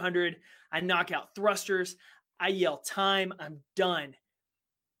 400. I knock out thrusters. I yell time. I'm done.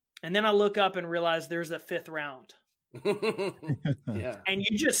 And then I look up and realize there's a 5th round. Yeah. And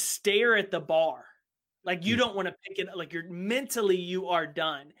you just stare at the bar. Like you don't want to pick it up. Like mentally you are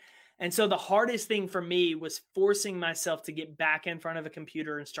done. And so the hardest thing for me was forcing myself to get back in front of a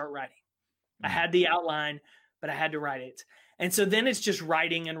computer and start writing. I had the outline, but I had to write it. And so then it's just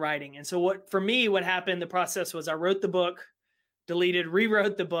writing and writing. And so what happened, the process was I wrote the book, deleted,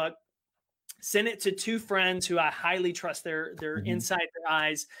 rewrote the book, sent it to 2 friends who I highly trust their insight, their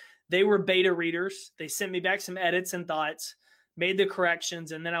eyes. They were beta readers. They sent me back some edits and thoughts, made the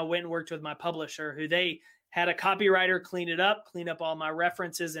corrections. And then I went and worked with my publisher, who they had a copywriter clean up all my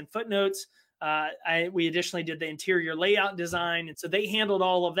references and footnotes. We additionally did the interior layout design. And so they handled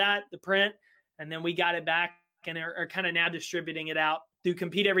all of that, the print, and then we got it back and are kind of now distributing it out through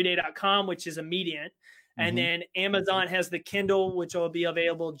competeeveryday.com, which is immediate. And then Amazon has the Kindle, which will be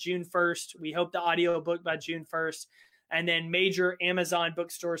available June 1st. We hope the audio book by June 1st. And then major Amazon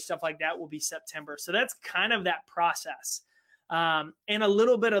bookstores, stuff like that, will be September. So that's kind of that process, and a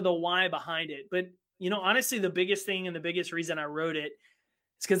little bit of the why behind it. But, honestly, the biggest thing and the biggest reason I wrote it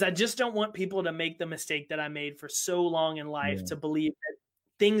is because I just don't want people to make the mistake that I made for so long in life to believe that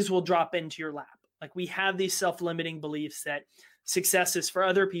things will drop into your lap. Like we have these self-limiting beliefs that success is for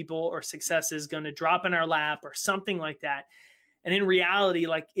other people or success is going to drop in our lap or something like that. And in reality,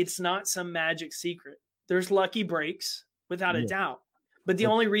 like it's not some magic secret. There's lucky breaks without a doubt. But the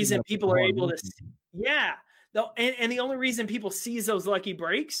only reason people are able to, and the only reason people seize those lucky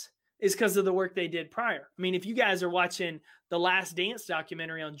breaks is because of the work they did prior. I mean, if you guys are watching the Last Dance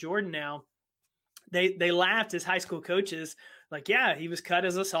documentary on Jordan now, they laughed as high school coaches, like, yeah, he was cut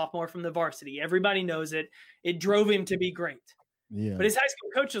as a sophomore from the varsity. Everybody knows it. It drove him to be great. Yeah. But his high school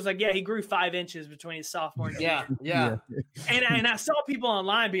coach was like, yeah, he grew 5 inches between his sophomore and junior. Yeah. And I saw people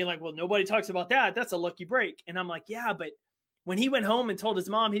online being like, well, nobody talks about that. That's a lucky break. And I'm like, yeah, but when he went home and told his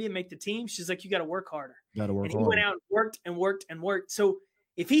mom he didn't make the team, she's like, you got to work harder. And he went out and worked and worked and worked. So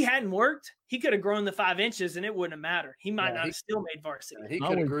if he hadn't worked, he could have grown the 5 inches and it wouldn't have mattered. He might not have still made varsity. He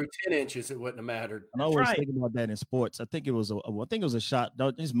could have grew 10 inches. It wouldn't have mattered. I always think about that in sports. I think it was a shot.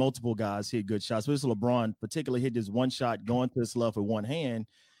 There's multiple guys hit good shots. But it's LeBron particularly hit this one shot going to his left with one hand.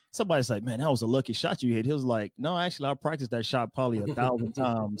 Somebody's like, man, that was a lucky shot you hit. He was like, no, actually, I practiced that shot probably 1,000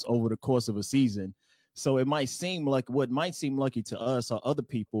 times over the course of a season. So it might seem like what might seem lucky to us or other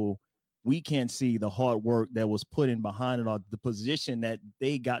people, we can't see the hard work that was put in behind it or the position that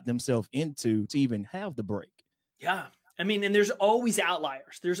they got themselves into to even have the break. Yeah. I mean, and there's always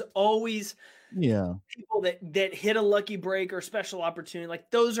outliers. There's always people that hit a lucky break or special opportunity. Like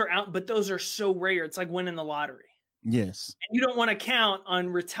those are out, but those are so rare. It's like winning the lottery. Yes. And you don't want to count on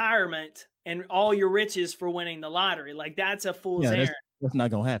retirement and all your riches for winning the lottery. Like that's a fool's errand. That's not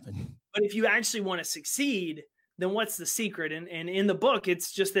going to happen. But if you actually want to succeed, then what's the secret? And in the book,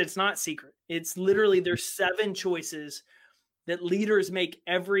 it's just that it's not secret. It's literally there's 7 choices that leaders make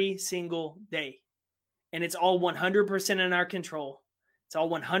every single day. And it's all 100% in our control. It's all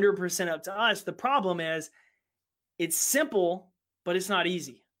 100% up to us. The problem is it's simple, but it's not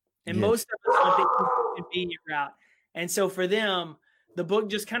easy. And most of us want the convenient route. And so for them, the book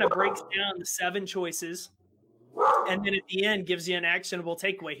just kind of breaks down the 7 choices. And then at the end gives you an actionable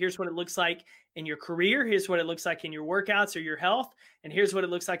takeaway. Here's what it looks like in your career. Here's what it looks like in your workouts or your health. And here's what it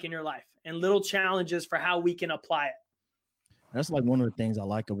looks like in your life and little challenges for how we can apply it. That's like one of the things I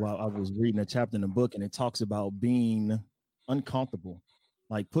like about, I was reading a chapter in the book and it talks about being uncomfortable,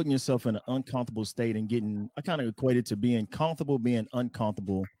 like putting yourself in an uncomfortable state and getting, I kind of equate it to being comfortable, being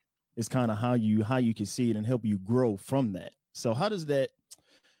uncomfortable is kind of how you can see it and help you grow from that. So how does that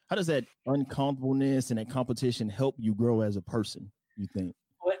uncomfortableness and that competition help you grow as a person, you think?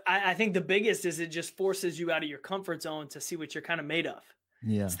 Well, I think the biggest is it just forces you out of your comfort zone to see what you're kind of made of.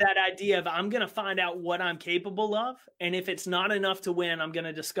 Yeah. It's that idea of I'm going to find out what I'm capable of. And if it's not enough to win, I'm going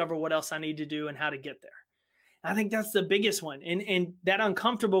to discover what else I need to do and how to get there. I think that's the biggest one. And that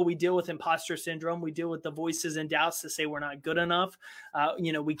uncomfortable, we deal with imposter syndrome. We deal with the voices and doubts to say we're not good enough.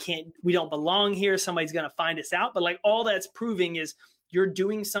 We don't belong here. Somebody's going to find us out. But like all that's proving is you're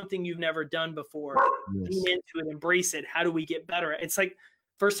doing something you've never done before. Yes. Lean into it, embrace it. How do we get better? It's like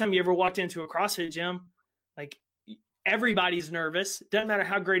first time you ever walked into a CrossFit gym, like everybody's nervous. Doesn't matter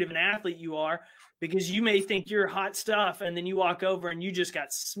how great of an athlete you are, because you may think you're hot stuff and then you walk over and you just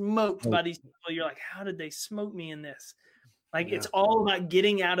got smoked by these people. You're like, how did they smoke me in this? Like it's all about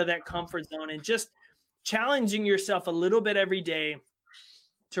getting out of that comfort zone and just challenging yourself a little bit every day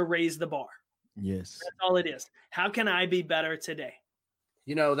to raise the bar. Yes. That's all it is. How can I be better today?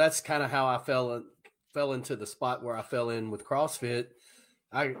 You know, that's kind of how I fell into the spot where I fell in with CrossFit.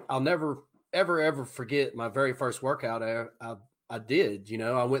 I'll never, ever forget my very first workout I did. You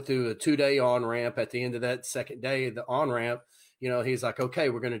know, I went through a 2-day on-ramp. At the end of that second day, the on-ramp, you know, he's like, okay,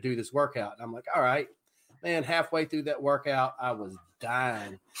 we're going to do this workout. And I'm like, all right. Man, halfway through that workout, I was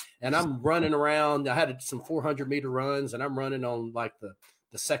dying. And I'm running around. I had some 400-meter runs, and I'm running on like the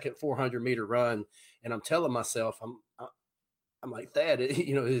second 400-meter run. And I'm telling myself, I'm like, Thad,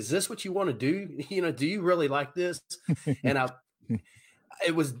 you know, is this what you want to do? You know, do you really like this? And I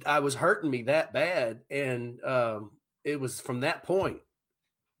was hurting me that bad. And it was from that point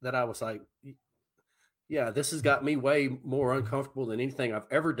that I was like, yeah, this has got me way more uncomfortable than anything I've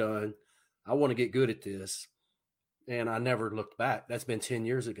ever done. I want to get good at this. And I never looked back. That's been 10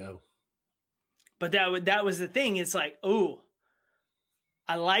 years ago. But that was the thing. It's like, oh,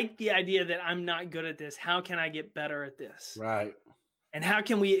 I like the idea that I'm not good at this. How can I get better at this? Right. And how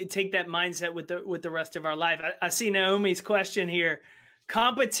can we take that mindset with the rest of our life? I see Naomi's question here.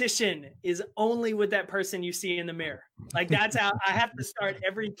 Competition is only with that person you see in the mirror. Like that's how I have to start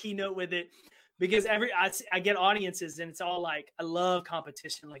every keynote with it, because I get audiences and it's all like, I love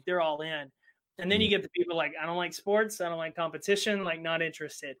competition. Like they're all in. And then you get the people like, I don't like sports. I don't like competition, like not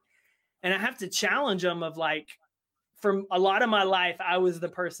interested. And I have to challenge them of like, for a lot of my life, I was the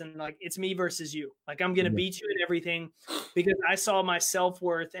person like, it's me versus you. Like I'm going to beat you at everything because I saw my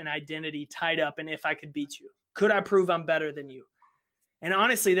self-worth and identity tied up. And if I could beat you, could I prove I'm better than you? And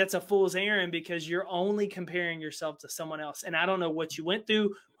honestly, that's a fool's errand because you're only comparing yourself to someone else. And I don't know what you went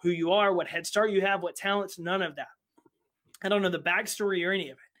through, who you are, what head start you have, what talents, none of that. I don't know the backstory or any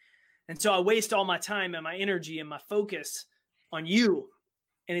of it. And so I waste all my time and my energy and my focus on you.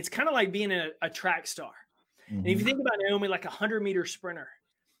 And it's kind of like being a track star. Mm-hmm. And if you think about Naomi, like 100-meter sprinter,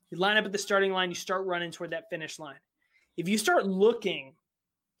 you line up at the starting line, you start running toward that finish line. If you start looking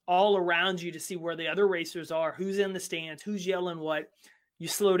all around you to see where the other racers are, who's in the stands, who's yelling what, you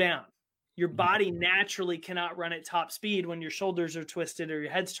slow down. Your body naturally cannot run at top speed when your shoulders are twisted or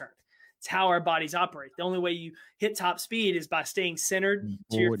your head's turned. It's how our bodies operate. The only way you hit top speed is by staying centered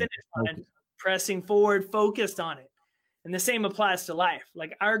to your finish line, pressing forward, focused on it. And the same applies to life.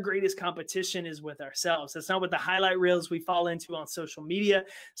 Like our greatest competition is with ourselves. It's not with the highlight reels we fall into on social media.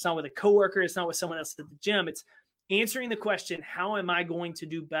 It's not with a coworker. It's not with someone else at the gym. It's answering the question, how am I going to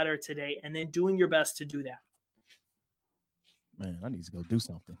do better today? And then doing your best to do that. Man, I need to go do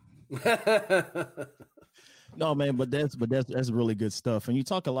something. No, man, but that's really good stuff. And you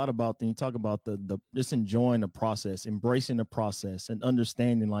talk a lot about the just enjoying the process, embracing the process, and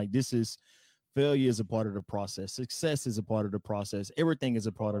understanding like failure is a part of the process. Success is a part of the process. Everything is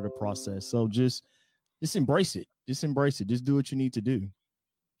a part of the process. So just embrace it. Just embrace it. Just do what you need to do.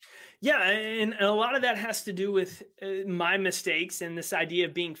 Yeah, and a lot of that has to do with my mistakes and this idea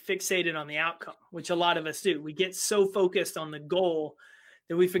of being fixated on the outcome, which a lot of us do. We get so focused on the goal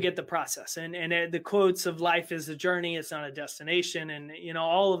that we forget the process. And the quotes of life is a journey, it's not a destination. And, you know,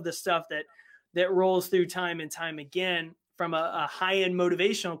 all of the stuff that rolls through time and time again from a high-end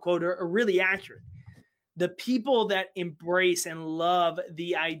motivational quote are really accurate. The people that embrace and love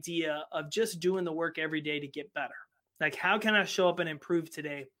the idea of just doing the work every day to get better. Like, how can I show up and improve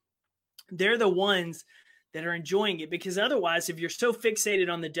today? They're the ones that are enjoying it, because otherwise, if you're so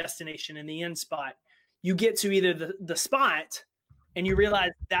fixated on the destination and the end spot, you get to either the spot and you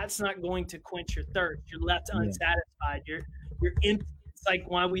realize that's not going to quench your thirst. You're left unsatisfied. You're empty. It's like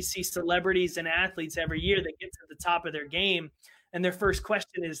why we see celebrities and athletes every year that get to the top of their game, and their first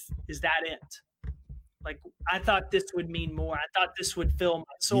question is that it? Like, I thought this would mean more. I thought this would fill my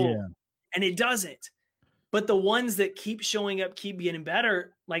soul, and it doesn't. But the ones that keep showing up, keep getting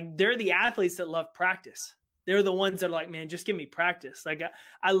better, like they're the athletes that love practice. They're the ones that are like, man, just give me practice. Like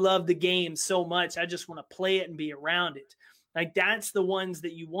I love the game so much. I just want to play it and be around it. Like that's the ones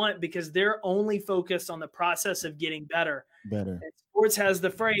that you want, because they're only focused on the process of getting better. And sports has the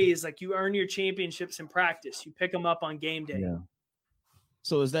phrase, like, you earn your championships in practice. You pick them up on game day. Yeah.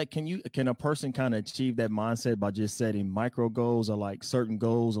 So can a person kind of achieve that mindset by just setting micro goals or like certain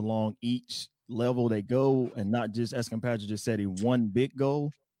goals along each level they go, and not just, as compared to just setting one big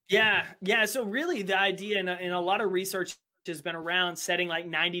goal? Yeah. So really the idea, and a lot of research has been around setting like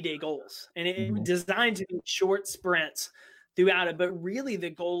 90-day goals, and it designed to be short sprints throughout it. But really the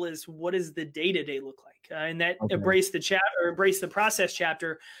goal is, what does the day-to-day look like? And that embrace the process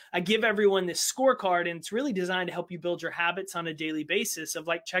chapter, I give everyone this scorecard, and it's really designed to help you build your habits on a daily basis of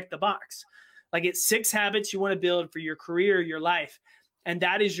like, check the box. Like it's 6 habits you want to build for your career, your life. And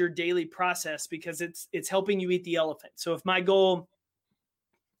that is your daily process because it's helping you eat the elephant. So if my goal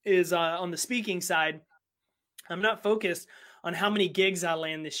is on the speaking side, I'm not focused on how many gigs I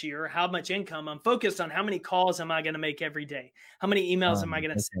land this year, or how much income. I'm focused on how many calls am I going to make every day? How many emails am I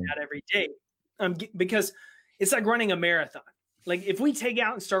going to send out every day? Because it's like running a marathon. Like if we take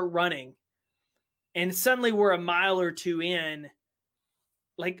out and start running and suddenly we're a mile or 2 in,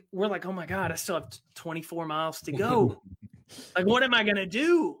 like we're like, oh my God, I still have 24 miles to go. Like, what am I going to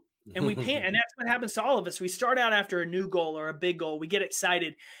do? And we can't. And that's what happens to all of us. We start out after a new goal or a big goal. We get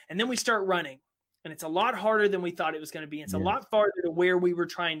excited and then we start running. And it's a lot harder than we thought it was going to be. It's a lot farther to where we were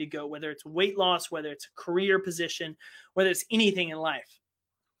trying to go, whether it's weight loss, whether it's a career position, whether it's anything in life.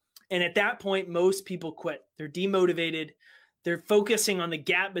 And at that point, most people quit. They're demotivated. They're focusing on the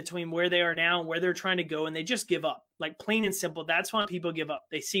gap between where they are now and where they're trying to go, and they just give up. Like plain and simple, that's why people give up.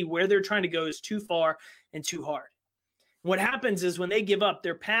 They see where they're trying to go is too far and too hard. What happens is when they give up,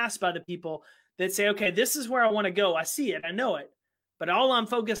 they're passed by the people that say, okay, this is where I want to go. I see it. I know it. But all I'm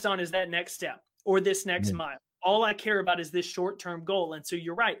focused on is that next step or this next mile. All I care about is this short-term goal. And so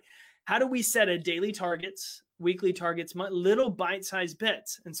you're right. How do we set a daily targets, weekly targets, little bite-sized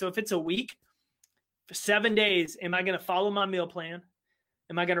bits? And so if it's a week, for 7 days, am I going to follow my meal plan?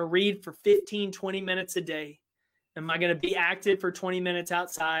 Am I going to read for 15, 20 minutes a day? Am I going to be active for 20 minutes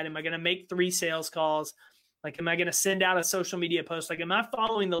outside? Am I going to make 3 sales calls? Like, am I going to send out a social media post? Like, am I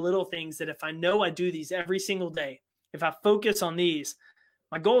following the little things that if I know I do these every single day, if I focus on these,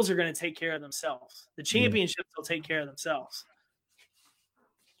 my goals are going to take care of themselves. The championships will take care of themselves.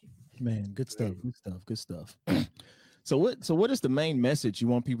 Man, good stuff. Good stuff. Good stuff. So what is the main message you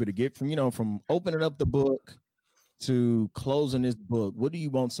want people to get from opening up the book to closing this book? What do you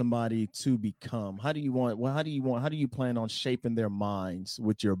want somebody to become? How do you plan on shaping their minds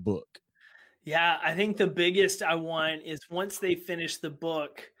with your book? Yeah, I think the biggest I want is once they finish the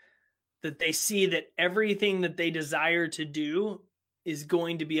book, that they see that everything that they desire to do is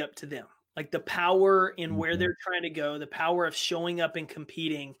going to be up to them. Like the power in where they're trying to go, the power of showing up and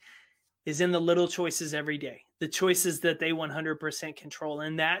competing is in the little choices every day, the choices that they 100% control.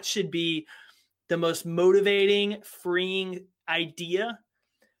 And that should be the most motivating, freeing idea,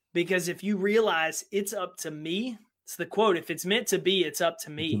 because if you realize it's up to me, it's the quote, if it's meant to be, it's up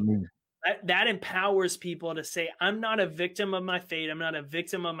to me. That empowers people to say, I'm not a victim of my fate. I'm not a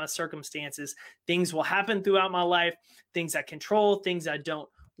victim of my circumstances. Things will happen throughout my life, things I control, things I don't.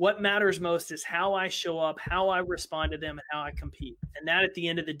 What matters most is how I show up, how I respond to them, and how I compete. And that at the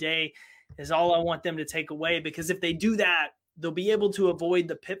end of the day is all I want them to take away, because if they do that, they'll be able to avoid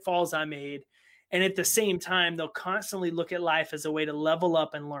the pitfalls I made. And at the same time, they'll constantly look at life as a way to level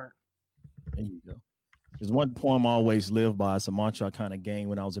up and learn. There you go. There's one poem I always live by. It's a mantra I kind of gained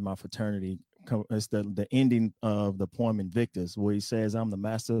when I was in my fraternity. It's the ending of the poem Invictus, where he says, I'm the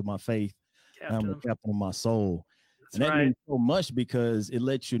master of my faith. I'm the captain of my soul. And that means so much because it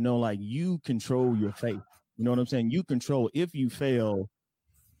lets you know, like, you control your faith. You know what I'm saying? You control. If you fail,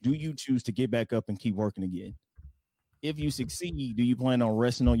 do you choose to get back up and keep working again? If you succeed, do you plan on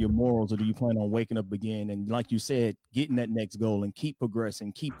resting on your morals, or do you plan on waking up again? And like you said, getting that next goal and keep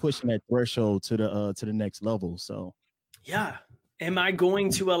progressing, keep pushing that threshold to the next level. So, yeah. Am I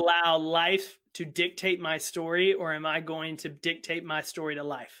going to allow life to dictate my story, or am I going to dictate my story to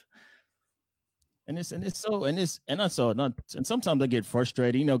life? And sometimes I get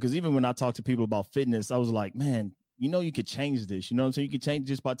frustrated, because even when I talk to people about fitness, I was like, man, you could change this, so you could change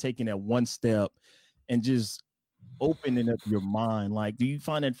just by taking that one step and just opening up your mind. Like, do you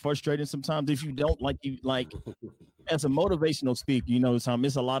find that frustrating sometimes if you don't as a motivational speaker, Tom,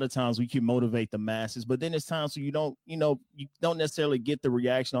 it's a lot of times we can motivate the masses, but then it's times where you don't necessarily get the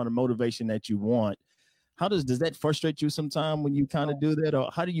reaction or the motivation that you want. How does that frustrate you sometime when you kind of do that,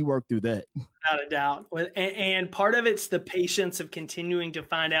 or how do you work through that? Without a doubt. And part of it's the patience of continuing to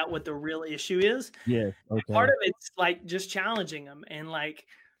find out what the real issue is. Yeah. Okay. Part of it's like just challenging them. And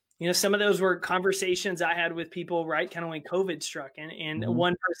some of those were conversations I had with people, right? Kind of when COVID struck. And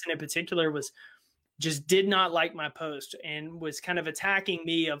one person in particular just did not like my post and was kind of attacking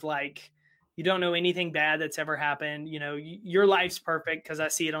me of like, you don't know anything bad that's ever happened. Your life's perfect, because I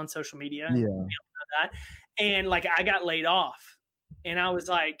see it on social media. Yeah. That. And I got laid off, and I was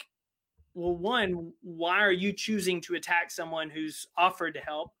like, well, one, why are you choosing to attack someone who's offered to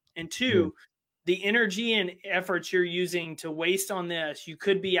help? And two, the energy and efforts you're using to waste on this, you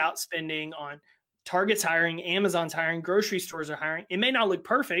could be outspending on Target's hiring, Amazon's hiring, grocery stores are hiring. It may not look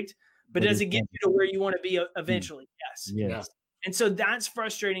perfect, but does it get you to where you want to be eventually? Yes. Yes. And so that's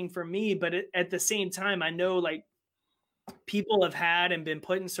frustrating for me. But at the same time, I know people have had and been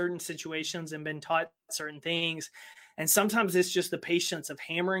put in certain situations and been taught certain things. And sometimes it's just the patience of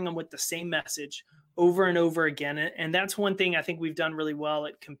hammering them with the same message over and over again. And that's one thing I think we've done really well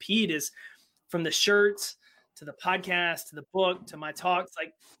at Compete is from the shirts to the podcast, to the book, to my talks,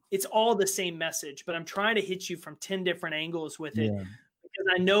 like it's all the same message, but I'm trying to hit you from 10 different angles with it because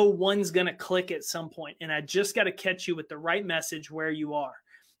I know one's going to click at some point, and I just got to catch you with the right message where you are.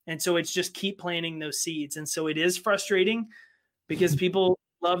 And so it's just keep planting those seeds. And so it is frustrating because people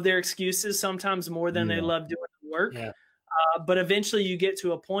love their excuses sometimes more than they love doing the work. Yeah. But eventually you get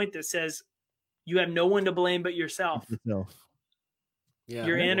to a point that says you have no one to blame but yourself. Yeah.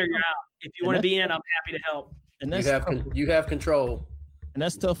 You're in or you're out. If you want to be in, I'm happy to help. And that's you have control. And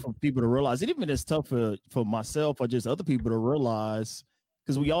that's tough for people to realize. And even it's tough for myself or just other people to realize,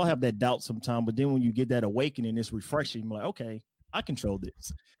 because we all have that doubt sometimes. But then when you get that awakening, it's refreshing. You're like, okay, I control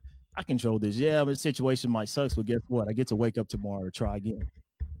this. I control this. Yeah, the situation might suck, but guess what? I get to wake up tomorrow or try again.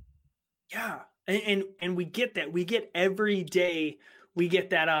 Yeah. And we get that. We get every day, we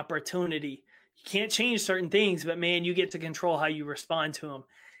get that opportunity. You can't change certain things, but man, you get to control how you respond to them.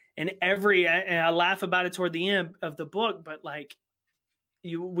 And I laugh about it toward the end of the book, but like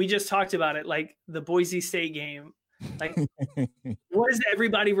we just talked about it, like the Boise State game. Like, what does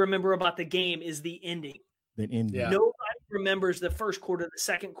everybody remember about the game is the ending. Yeah. Nobody remembers the first quarter, the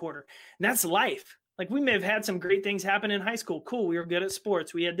second quarter. And that's life. Like we may have had some great things happen in high school. Cool. We were good at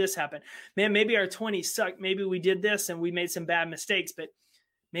sports. We had this happen. Man, maybe our 20s sucked. Maybe we did this and we made some bad mistakes. But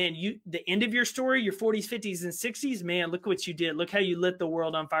man, the end of your story, your 40s, 50s, and 60s, man, look what you did. Look how you lit the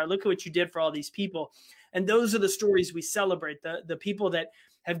world on fire. Look at what you did for all these people. And those are the stories we celebrate. The people that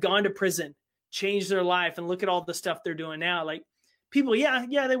have gone to prison, changed their life, and look at all the stuff they're doing now. Like people, yeah,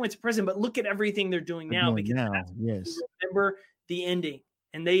 they went to prison, but look at everything they're doing now because remember the ending.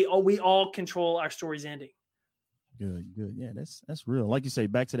 And we all control our story's ending. Good. Yeah, that's real. Like you say,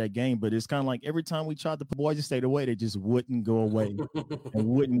 back to that game, but it's kind of like every time we tried to put boys to stay away, they just wouldn't go away and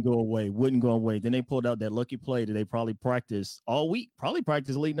wouldn't go away. Then they pulled out that lucky play that they probably practiced all week,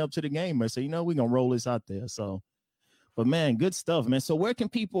 leading up to the game. And say, we're going to roll this out there. So, but man, good stuff, man. So where can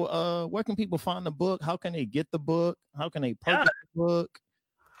people find the book? How can they get the book? How can they purchase the book?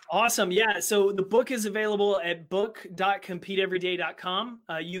 Awesome. Yeah. So the book is available at book.competeeveryday.com.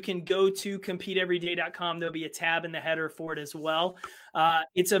 You can go to competeeveryday.com. There'll be a tab in the header for it as well.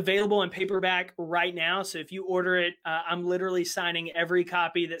 It's available in paperback right now. So if you order it, I'm literally signing every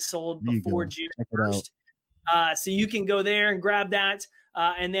copy that's sold before June 1st. So you can go there and grab that.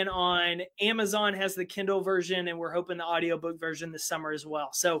 And then on Amazon has the Kindle version, and we're hoping the audiobook version this summer as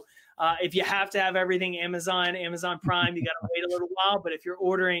well. So if you have to have everything Amazon Prime, you got to wait a little while. But if you're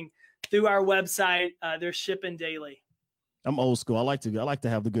ordering through our website, they're shipping daily. I'm old school. I like to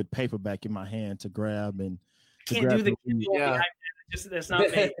have the good paperback in my hand to grab and can't do the Kindle. Yeah. That's not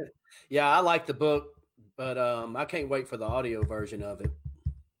me. Yeah, I like the book, but I can't wait for the audio version of it.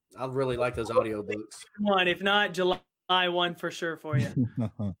 I really like those audio books. If not, July 1 for sure for you.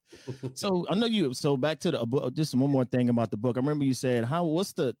 So I know you. So back to the book. Just one more thing about the book. I remember you said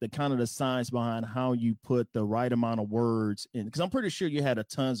what's the kind of the science behind how you put the right amount of words in? Because I'm pretty sure you had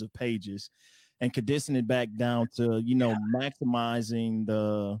tons of pages, and condensing it back down to maximizing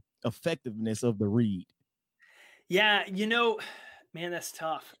the effectiveness of the read. Yeah, man, that's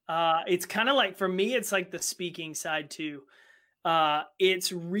tough. It's kind of like for me, it's like the speaking side too.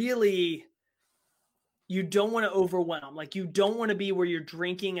 It's really. You don't want to overwhelm. Like you don't want to be where you're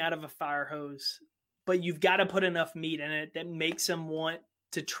drinking out of a fire hose, but you've got to put enough meat in it that makes them want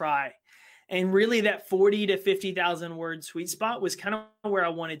to try. And really that 40 to 50,000 word sweet spot was kind of where I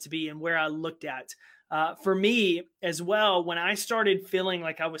wanted to be and where I looked at. For me as well, when I started feeling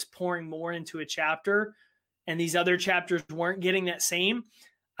like I was pouring more into a chapter and these other chapters weren't getting that same,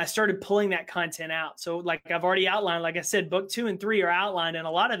 I started pulling that content out. So like I've already outlined, like I said, book 2 and 3 are outlined. And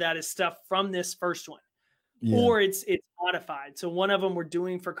a lot of that is stuff from this first one. Yeah. Or it's modified. So one of them we're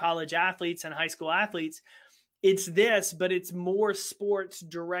doing for college athletes and high school athletes. It's this, but it's more sports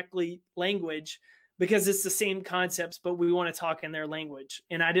directly language because it's the same concepts, but we want to talk in their language.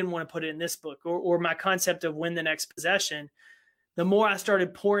 And I didn't want to put it in this book or my concept of win the next possession. The more I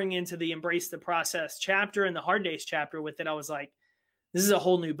started pouring into the embrace the process chapter and the hard days chapter with it, I was like, this is a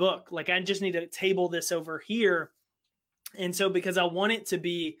whole new book. Like I just need to table this over here. And so because I want it to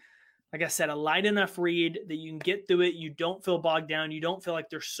be, like I said, a light enough read that you can get through it. You don't feel bogged down. You don't feel like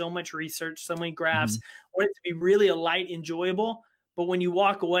there's so much research, so many graphs. I want it to be really a light, enjoyable. But when you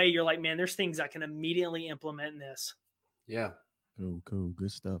walk away, you're like, man, there's things I can immediately implement in this. Yeah. Cool.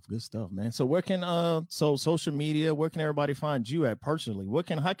 Good stuff, man. So where can social media, where can everybody find you at personally?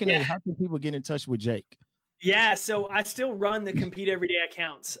 How can people get in touch with Jake? Yeah, so I still run the Compete Everyday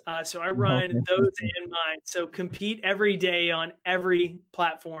accounts. So I run those and mine. So Compete Every Day on every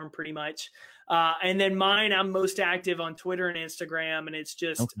platform, pretty much. And then mine, I'm most active on Twitter and Instagram, and it's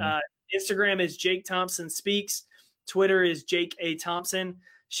just Instagram is Jake Thompson Speaks. Twitter is Jake A. Thompson.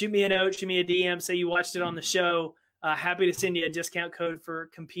 Shoot me a note, shoot me a DM, say you watched it on the show. Happy to send you a discount code for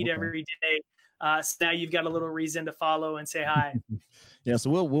Compete Every Day. So now you've got a little reason to follow and say hi. Yeah,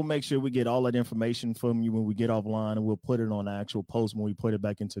 so we'll make sure we get all that information from you when we get offline, and we'll put it on the actual post when we put it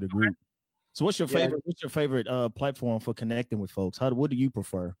back into the group. So what's your favorite? What's your favorite platform for connecting with folks? What do you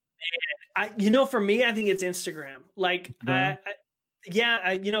prefer? For me, I think it's Instagram. Like,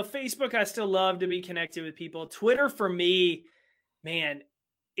 Facebook, I still love to be connected with people. Twitter for me, man,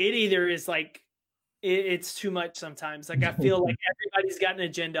 it either is like it's too much sometimes. Like I feel like everybody's got an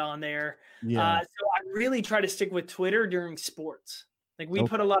agenda on there. Yeah. So I really try to stick with Twitter during sports. Like we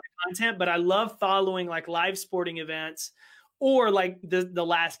put a lot of content, but I love following like live sporting events or like the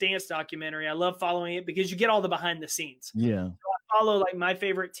Last Dance documentary. I love following it because you get all the behind the scenes. Yeah. So I follow like my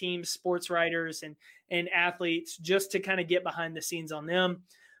favorite teams, sports writers and athletes just to kind of get behind the scenes on them.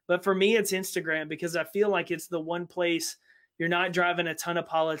 But for me, it's Instagram because I feel like it's the one place you're not driving a ton of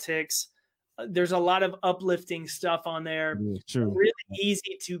politics. There's a lot of uplifting stuff on there. Yeah, true. Really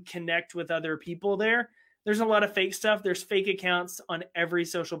easy to connect with other people there. There's a lot of fake stuff. There's fake accounts on every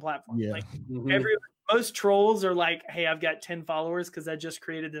social platform. Yeah. Like most trolls are like, hey, I've got 10 followers because I just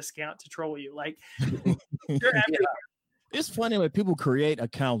created this account to troll you. Like, it's funny when people create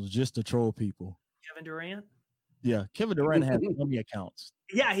accounts just to troll people. Kevin Durant? Yeah, Kevin Durant has many accounts.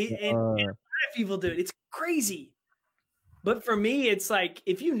 Yeah, and a lot of people do it. It's crazy. But for me, it's like,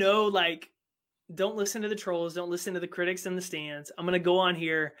 if you know, like, don't listen to the trolls, don't listen to the critics in the stands. I'm going to go on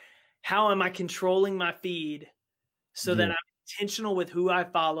here. How am I controlling my feed so that I'm intentional with who I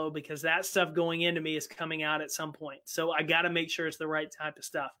follow, because that stuff going into me is coming out at some point. So I got to make sure it's the right type of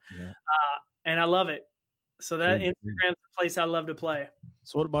stuff. Yeah. And I love it. So that Instagram's the place I love to play.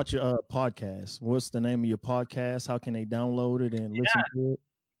 So what about your podcast? What's the name of your podcast? How can they download it and listen to it?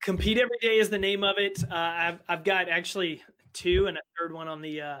 Compete Every Day is the name of it. I've got actually 2 and a third one on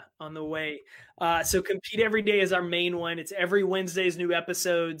the way. So Compete Every Day is our main one. It's every Wednesday's new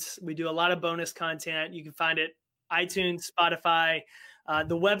episodes. We do a lot of bonus content. You can find it iTunes, Spotify.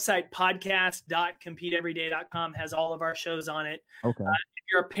 The website podcast.competeeveryday.com has all of our shows on it. Okay. If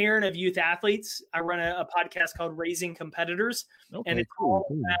you're a parent of youth athletes, I run a podcast called Raising Competitors. Okay, and it's all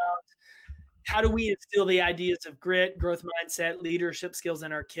about how do we instill the ideas of grit, growth mindset, leadership skills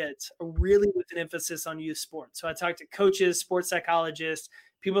in our kids, really with an emphasis on youth sports. So I talk to coaches, sports psychologists,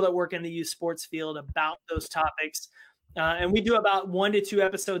 people that work in the youth sports field about those topics. And we do about 1 to 2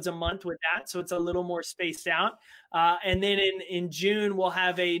 episodes a month with that. So it's a little more spaced out. And then in June, we'll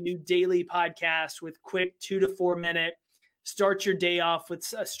have a new daily podcast with quick 2 to 4 minute, start your day off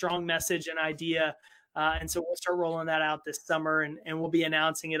with a strong message and idea. And so we'll start rolling that out this summer, and we'll be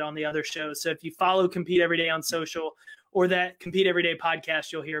announcing it on the other shows. So if you follow Compete Every Day on social or that Compete Every Day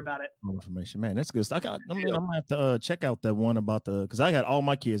podcast, you'll hear about it. More information, man. That's good. I'm gonna have to check out that one about because I got all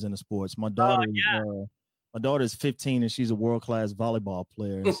my kids in the sports. My daughter, my daughter's 15 and she's a world-class volleyball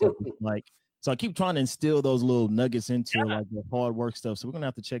player. And so so I keep trying to instill those little nuggets into like the hard work stuff. So we're gonna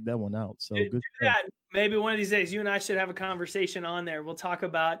have to check that one out. So good. Maybe one of these days you and I should have a conversation on there. We'll talk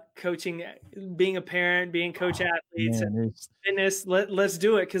about coaching, being a parent, being coach athletes, and fitness. Let's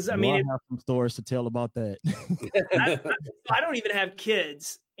do it. Because I mean, I have some stories to tell about that. I don't even have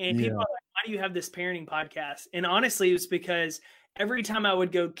kids, and people are like, why do you have this parenting podcast? And honestly, it was because every time I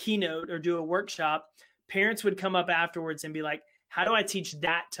would go keynote or do a workshop, parents would come up afterwards and be like, how do I teach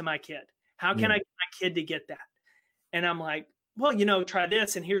that to my kid? How can I get my kid to get that? And I'm like, well, try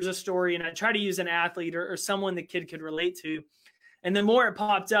this, and here's a story. And I try to use an athlete or someone the kid could relate to. And the more it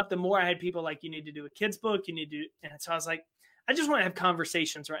popped up, the more I had people like, you need to do a kid's book. You need to, and so I was like, I just want to have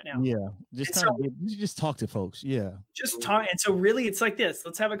conversations right now. Yeah. Just talk to folks. Yeah. Just talk. And so really it's like this,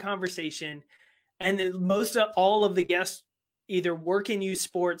 let's have a conversation. And then most of all of the guests either work in youth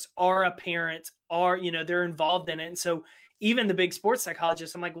sports, are a parent, or, they're involved in it. And so even the big sports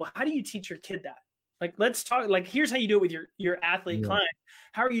psychologists, I'm like, well, how do you teach your kid that? Like, let's talk, like, here's how you do it with your athlete client.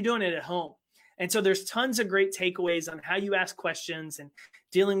 How are you doing it at home? And so there's tons of great takeaways on how you ask questions and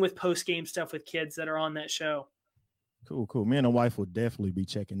dealing with post-game stuff with kids that are on that show. Cool. Me and the wife will definitely be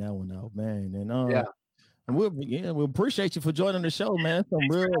checking that one out, man. And and we appreciate you for joining the show, man. Some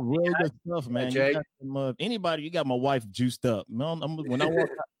real good stuff, man. Jake. You got my wife juiced up. Man,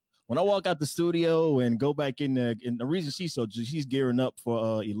 when when I walk out the studio and go back in there, and the reason she's gearing up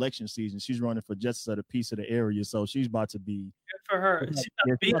for election season. She's running for justice of the peace of the area, so she's about to be good for her. She's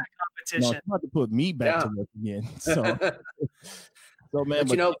about to be in the competition. She's about to put me back to work again. So, man,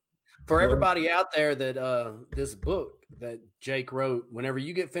 but for everybody out there that this book that Jake wrote, whenever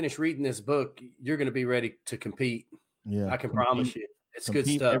you get finished reading this book, you're going to be ready to compete. Yeah, I can promise you. It's good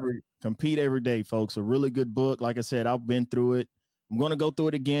stuff. Compete every day, folks. A really good book. Like I said, I've been through it. I'm going to go through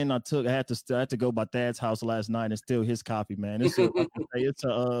it again. I had to go by Thad's house last night and steal his copy, man. It's a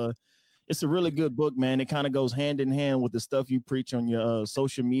really good book, man. It kind of goes hand in hand with the stuff you preach on your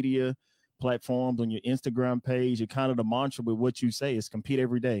social media platforms, on your Instagram page. It kind of the mantra with what you say is compete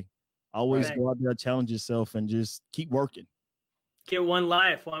every day. Always go out there, challenge yourself, and just keep working. Get one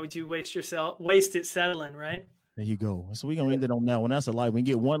life. Why would you waste it settling, right? There you go. So we're going to end it on that one. That's a life. We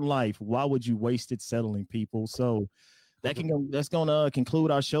get one life. Why would you waste it settling, people? So that's going to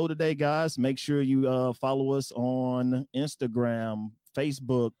conclude our show today, guys. Make sure you follow us on Instagram,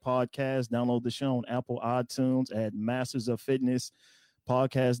 Facebook, podcast. Download the show on Apple iTunes at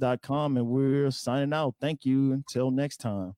mastersoffitnesspodcast.com. And we're signing out. Thank you. Until next time.